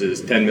company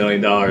raises $10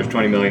 million,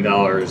 $20 million,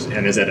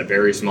 and is at a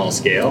very small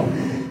scale.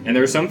 And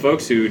there are some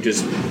folks who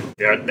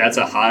that's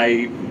a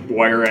high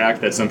wire act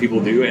that some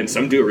people do, and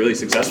some do it really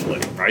successfully,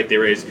 right? They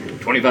raise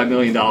 $25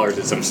 million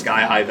at some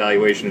sky high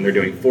valuation, and they're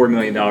doing $4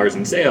 million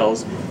in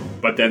sales,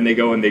 but then they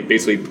go and they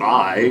basically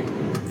buy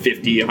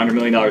 $50, $100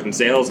 million in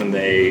sales, and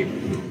they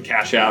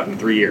cash out in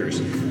 3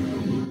 years.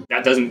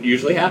 That doesn't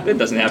usually happen,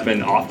 doesn't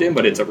happen often,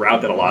 but it's a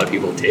route that a lot of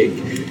people take.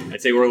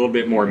 I'd say we're a little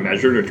bit more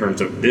measured in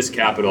terms of this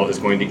capital is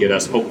going to get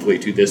us hopefully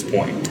to this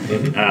point.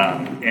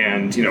 Mm-hmm.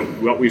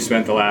 And what we've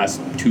spent the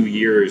last 2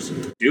 years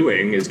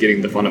doing is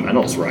getting the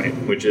fundamentals right,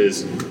 which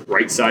is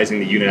right-sizing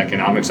the unit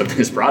economics of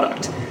this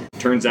product.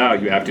 Turns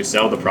out you have to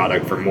sell the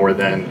product for more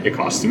than it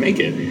costs to make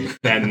it.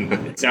 And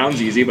it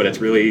sounds easy, but it's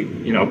really,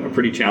 a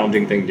pretty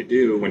challenging thing to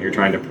do when you're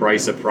trying to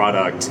price a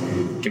product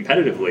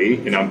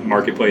competitively in a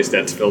marketplace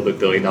that's filled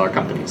with billion-dollar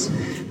companies.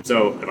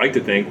 So I'd like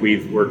to think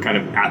we're kind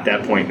of at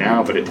that point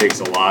now, but it takes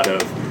a lot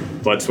of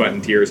blood, sweat,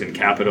 and tears and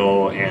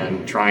capital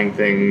and trying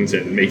things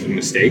and making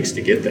mistakes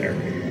to get there.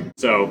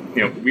 So,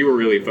 we were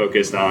really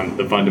focused on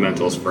the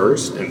fundamentals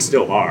first and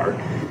still are.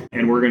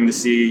 And we're going to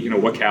see,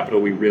 what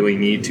capital we really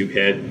need to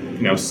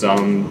hit,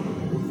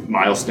 some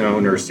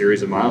milestone or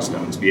series of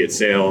milestones, be it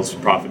sales,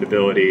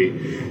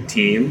 profitability,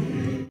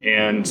 team,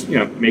 and,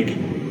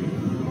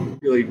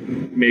 really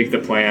make the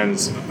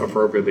plans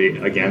appropriately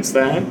against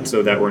that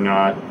so that we're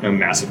not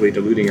massively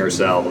diluting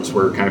ourselves.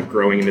 We're kind of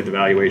growing into the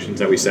valuations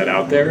that we set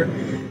out there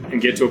and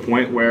get to a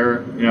point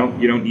where,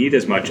 you don't need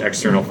as much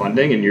external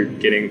funding and you're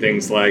getting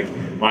things like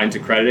lines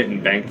of credit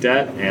and bank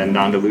debt and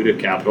non-dilutive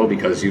capital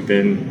because you've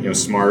been,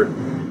 smart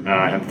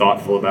and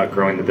thoughtful about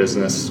growing the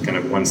business kind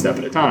of one step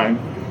at a time.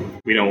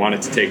 We don't want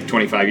it to take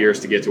 25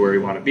 years to get to where we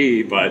want to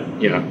be, but,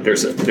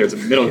 there's a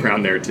middle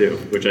ground there too,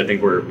 which I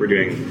think we're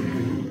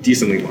doing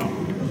decently well.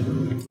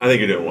 I think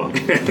you're doing well.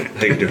 I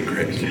think you're doing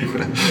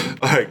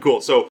great. All right,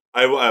 cool. So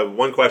I have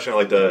one question I'd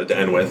like to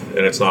end with,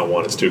 and it's not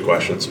one, it's two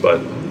questions, but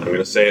I'm going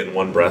to say it in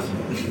one breath.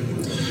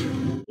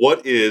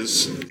 What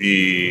is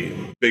the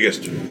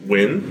biggest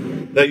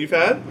win that you've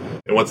had,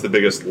 and what's the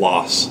biggest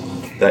loss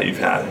that you've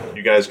had?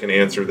 You guys can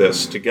answer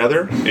this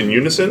together in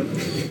unison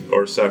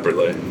or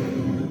separately.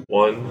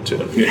 1,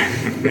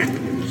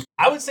 2.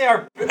 I would say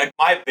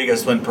my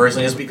biggest win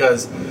personally is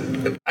because,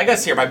 I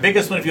guess my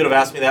biggest win, if you would have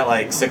asked me that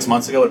like 6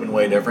 months ago, would have been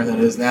way different than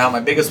it is now.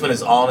 My biggest win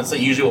is honestly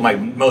usually what my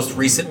most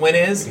recent win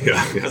is,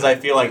 because I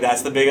feel like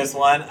that's the biggest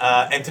one.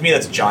 And to me,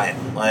 that's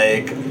Giant.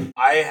 Like,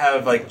 I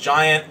have like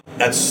Giant,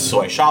 that's who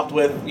I shopped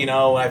with, when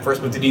I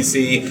first moved to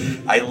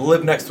DC. I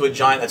live next to a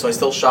Giant, that's who I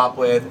still shop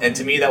with. And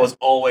to me, that was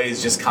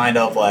always just kind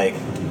of like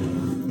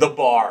the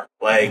bar.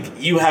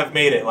 Like, you have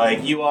made it.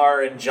 Like, you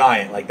are in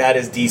Giant. Like, that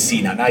is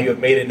DC now. Now you have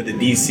made it into the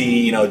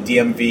DC,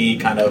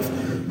 DMV kind of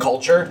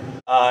culture.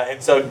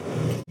 And so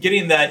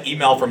getting that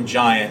email from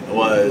Giant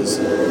was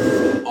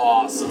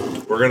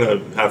awesome. We're going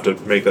to have to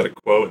make that a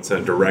quote and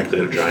send it directly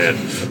to Giant.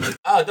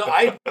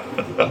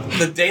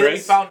 The day that we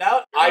found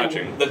out,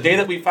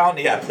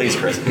 yeah, please,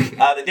 Chris.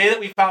 The day that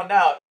we found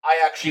out,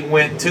 I actually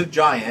went to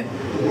Giant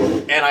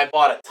and I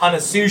bought a ton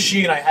of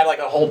sushi and I had like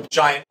a whole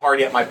Giant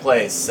party at my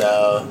place.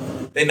 So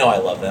they know I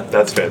love them.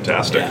 That's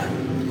fantastic. Yeah.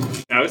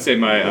 I would say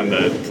on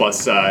the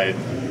plus side,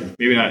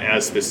 maybe not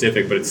as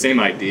specific, but it's the same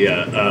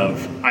idea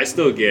of I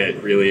still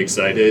get really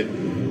excited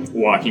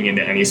walking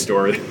into any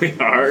store that we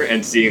are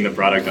and seeing the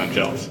product on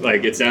shelves.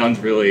 Like, it sounds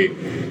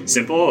really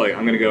simple. Like,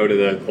 I'm going to go to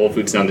the Whole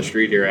Foods down the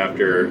street here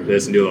after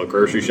this and do a little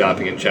grocery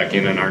shopping and check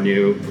in on our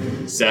new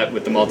set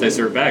with the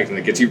multi-serve bags, and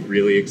it gets you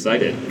really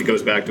excited. It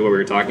goes back to what we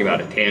were talking about,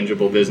 a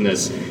tangible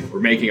business. We're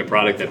making a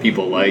product that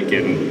people like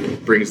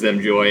and brings them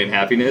joy and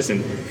happiness.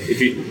 And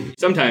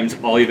sometimes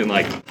I'll even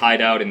like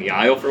hide out in the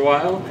aisle for a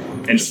while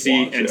and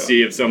see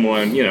if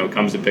someone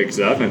comes and picks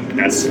it up, and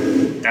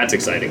that's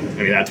exciting.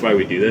 I mean, that's why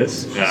we do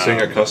this.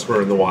 Seeing a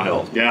customer in the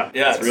wild. Yeah,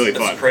 it's really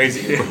fun. It's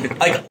crazy.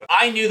 Like,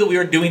 I knew that we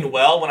were doing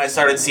well when I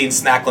started seeing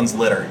Snackland's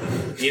litter.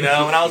 When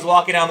I was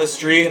walking down the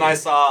street and I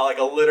saw like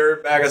a litter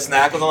bag of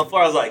Snacklins on the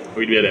floor, I was like,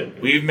 "We did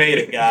it. We've made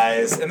it,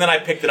 guys!" And then I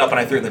picked it up and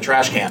I threw it in the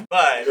trash can.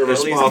 But you're a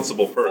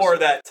responsible person. Before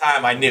that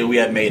time, I knew we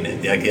had made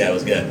it. Like, yeah, it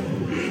was good.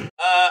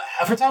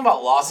 If we're talking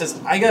about losses,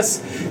 I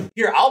guess,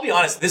 I'll be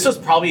honest, this was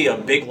probably a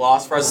big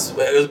loss for us.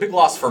 It was a big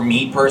loss for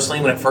me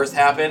personally when it first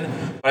happened,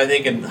 but I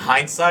think in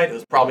hindsight, it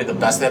was probably the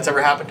best that's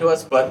ever happened to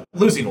us. But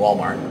losing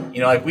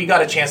Walmart, we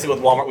got a chance to go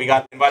with Walmart. We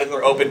got invited to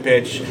their open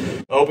pitch,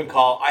 open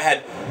call. I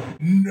had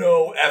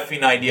no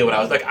effing idea what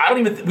I was like.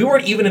 We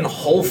weren't even in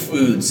Whole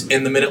Foods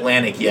in the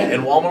Mid-Atlantic yet,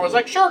 and Walmart was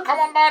like, sure, come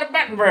on by to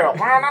Bentonville.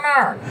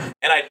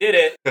 And I did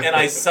it, and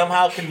I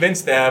somehow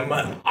convinced them.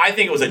 I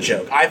think it was a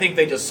joke. I think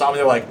they just saw me,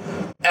 they're like,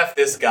 F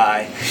this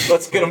guy.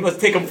 Let's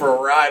take him for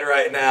a ride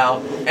right now.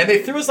 And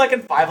they threw us like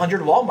in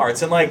 500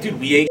 Walmarts, and like, dude,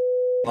 we ate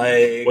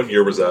like... What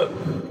year was that?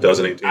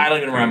 2018? I don't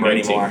even remember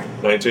 19. anymore.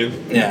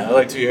 19? Yeah,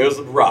 like 2 years.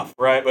 It was rough,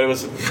 right? But it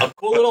was a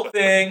cool little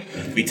thing.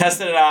 We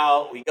tested it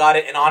out. We got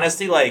it. And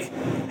honestly, like,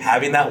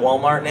 having that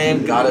Walmart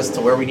name got us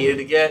to where we needed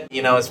to get,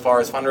 as far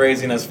as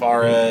fundraising, as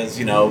far as,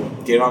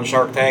 getting on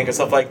Shark Tank and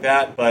stuff like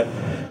that. But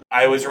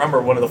I always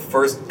remember one of the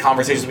first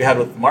conversations we had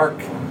with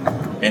Mark,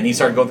 and he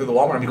started going through the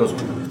Walmart, and he goes,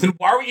 then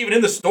why are we even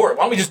in the store?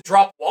 Why don't we just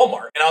drop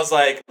Walmart? And I was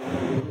like,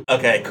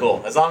 okay,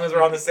 cool. As long as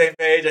we're on the same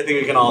page, I think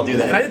we can all do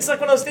that. And it's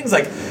like one of those things,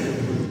 like,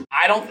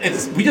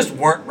 we just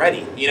weren't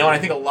ready, and I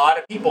think a lot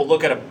of people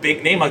look at a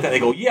big name like that, they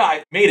go, yeah,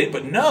 I made it,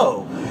 but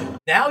no.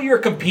 Now you're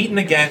competing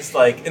against,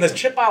 like, in the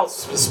chip aisle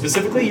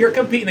specifically, you're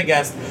competing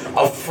against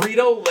a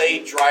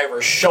Frito-Lay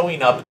driver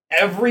showing up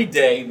every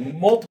day,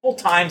 multiple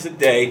times a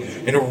day,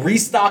 and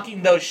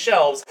restocking those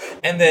shelves,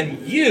 and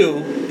then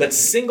that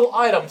single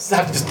item,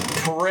 have to just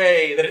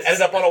pray that it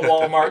ended up on a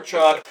Walmart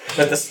truck,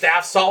 that the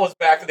staff saw it was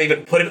back, that they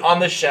even put it on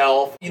the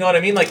shelf. You know what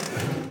I mean? Like,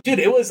 dude,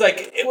 it was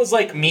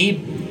like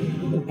me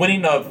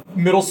winning a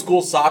middle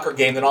school soccer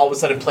game, then all of a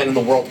sudden playing in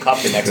the World Cup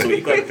the next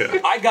week. Like,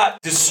 I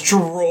got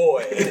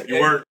destroyed. You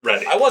weren't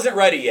ready. I wasn't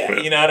ready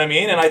yet, you know what I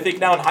mean? And I think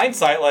now in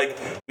hindsight, like,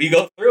 we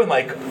go through and,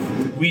 like,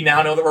 we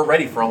now know that we're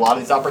ready for a lot of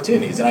these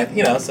opportunities.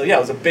 And so yeah,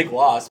 it was a big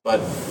loss, but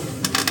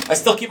I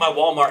still keep my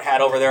Walmart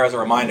hat over there as a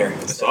reminder.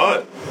 I saw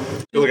it.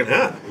 Good looking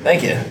hat.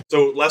 Thank you.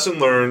 So lesson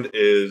learned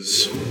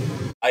is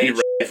be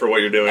ready for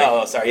what you're doing.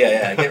 Oh, sorry.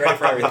 Yeah. Get ready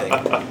for everything.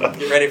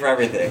 Get ready for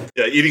everything.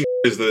 Yeah, eating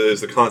is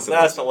the constant.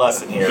 That's the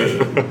lesson here.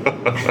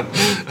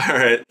 All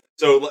right.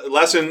 So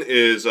lesson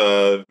is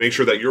make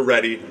sure that you're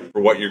ready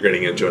for what you're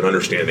getting into and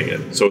understanding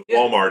it. So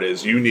Walmart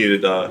is you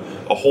needed a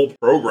whole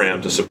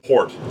program to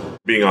support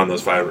being on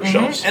those 500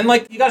 shelves. And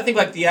you got to think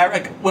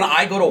when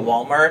I go to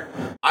Walmart,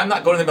 I'm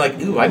not going to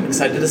them ooh, I'm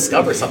excited to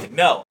discover something.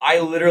 No, I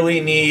literally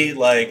need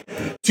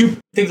 2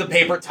 things of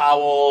paper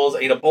towels,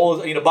 I need a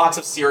bowl, a box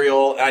of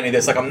cereal, and I need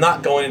this. I'm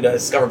not going to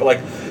discover, but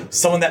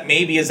someone that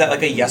maybe is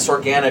at a Yes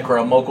Organic or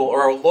a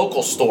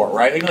local store,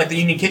 right? Even the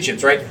Union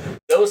Kitchens, right?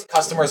 Those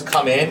customers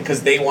come in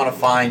because they want to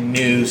find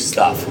new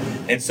stuff.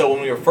 And so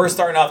when we were first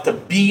starting off, to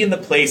be in the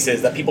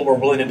places that people were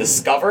willing to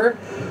discover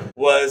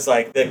was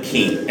the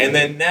key. And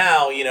then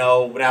now,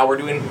 now we're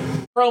doing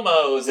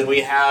promos and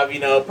we have,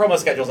 promo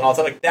schedules and all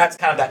stuff. That's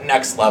kind of that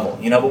next level,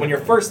 But when you're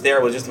first there,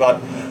 it was just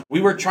about,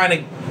 we were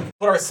trying to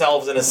put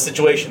ourselves in a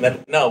situation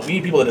that, no, we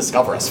need people to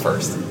discover us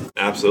first.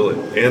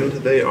 Absolutely. And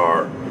they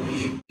are.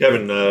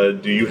 Kevin,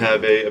 do you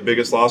have a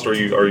biggest loss, or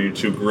are you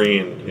too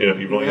green?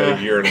 You've only had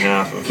a year and a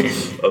half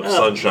of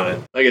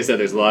sunshine. Like I said,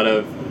 there's a lot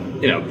of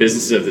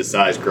businesses of this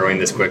size growing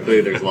this quickly.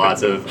 There's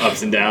lots of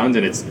ups and downs,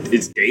 and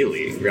it's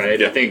daily,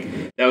 right? Yeah. I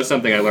think that was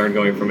something I learned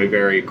going from a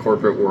very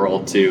corporate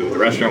world to the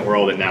restaurant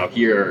world, and now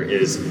here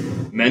is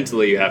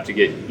mentally you have to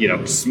get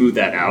smooth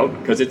that out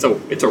because it's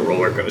a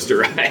roller coaster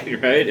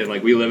ride, right?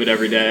 And we live it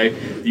every day.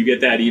 You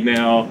get that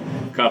email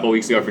a couple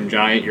weeks ago from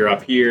Giant, you're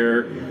up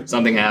here,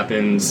 something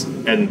happens,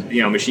 and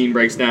machine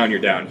breaks down, you're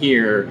down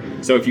here.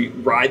 So if you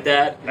ride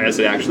that as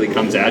it actually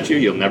comes at you,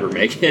 you'll never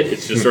make it.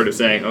 It's just sort of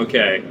saying,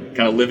 okay,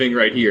 kind of living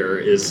right here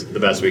is the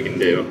best we can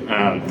do.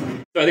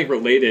 So I think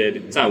related,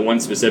 it's not one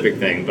specific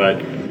thing,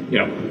 but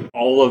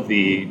all of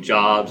the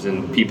jobs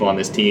and people on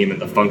this team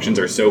and the functions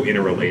are so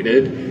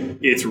interrelated.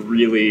 It's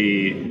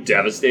really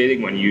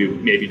devastating when you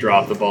maybe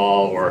drop the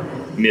ball or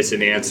miss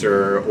an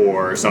answer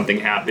or something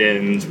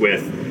happens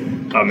with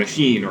a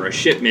machine or a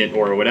shipment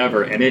or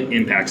whatever, and it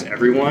impacts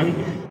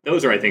everyone.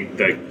 Those are, I think,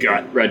 the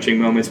gut-wrenching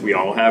moments we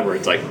all have where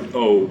it's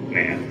oh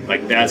man,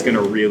 that's going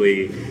to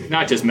really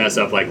not just mess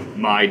up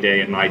my day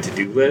and my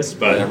to-do list,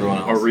 but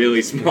a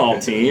really small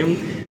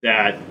team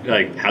that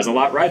has a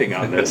lot riding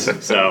on this.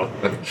 So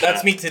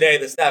that's me today.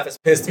 The staff has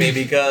pissed me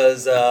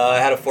because I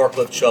had a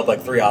forklift show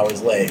up 3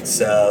 hours late.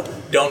 So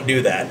don't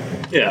do that.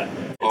 Yeah.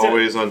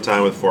 Always on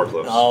time with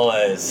forklifts.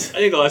 Always. I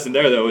think the lesson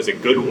there, though, is a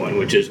good one,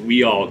 which is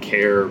we all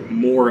care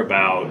more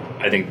about,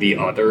 I think, the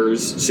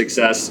others'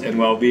 success and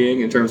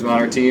well-being in terms of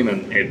our team,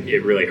 and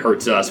it really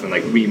hurts us when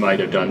we might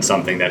have done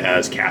something that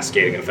has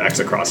cascading effects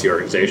across the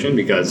organization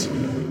because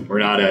we're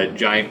not a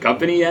giant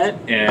company yet,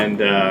 and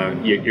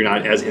you're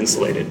not as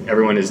insulated.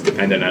 Everyone is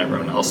dependent on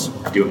everyone else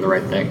doing the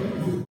right thing.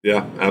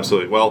 Yeah,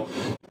 absolutely. Well,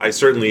 I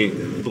certainly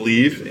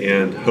believe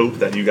and hope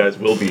that you guys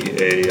will be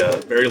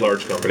a very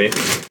large company,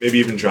 maybe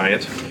even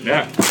giant.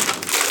 Yeah.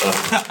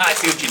 I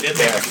see what you did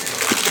there.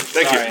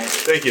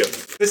 Thank you.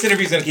 This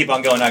interview's going to keep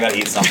on going. I got to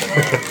eat something.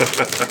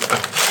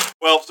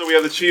 Well, so we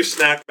have the chief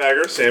snack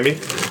bagger, Sammy,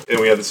 and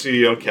we have the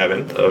CEO,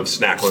 Kevin, of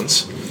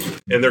Snacklands.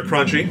 And they're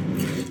crunchy.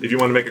 If you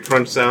want to make a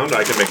crunch sound,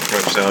 I can make a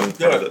crunch sound in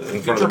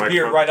front of the microphone.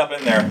 Beer right up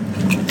in there.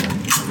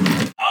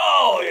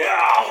 Oh,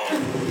 yeah.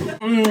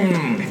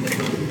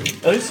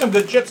 These are some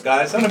good chips,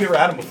 guys. I don't know if you've ever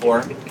had them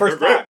before. They're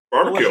great.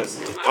 Barbecue.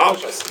 Delicious. Wow.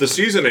 Delicious. The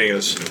seasoning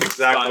is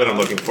exactly what I'm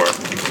looking for.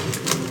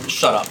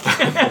 Shut up.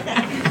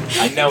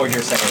 I know what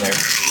you're saying there.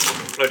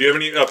 Do you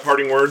have any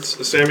parting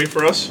words, Sammy,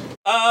 for us?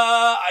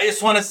 I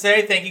just want to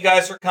say thank you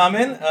guys for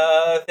coming.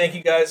 Thank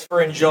you guys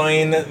for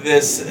enjoying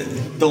this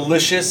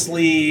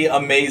deliciously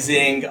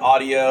amazing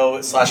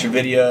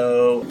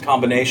audio/video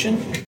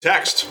combination.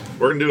 Text.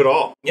 We're going to do it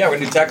all. Yeah, we're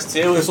going to do text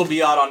too. This will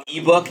be out on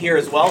ebook here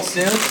as well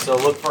soon. So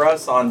look for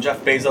us on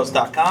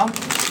jeffbezos.com.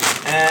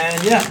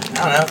 And yeah, I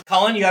don't know.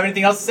 Colin, you have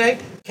anything else to say?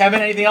 Kevin,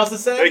 anything else to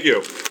say? Thank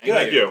you. Good.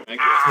 Thank you.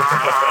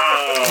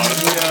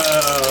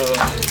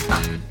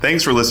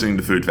 Thanks for listening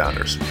to Food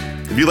Founders.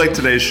 If you like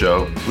today's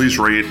show, please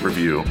rate,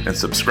 review, and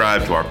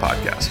subscribe to our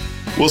podcast.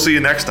 We'll see you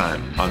next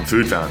time on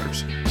Food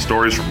Founders,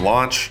 stories from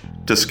launch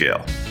to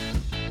scale.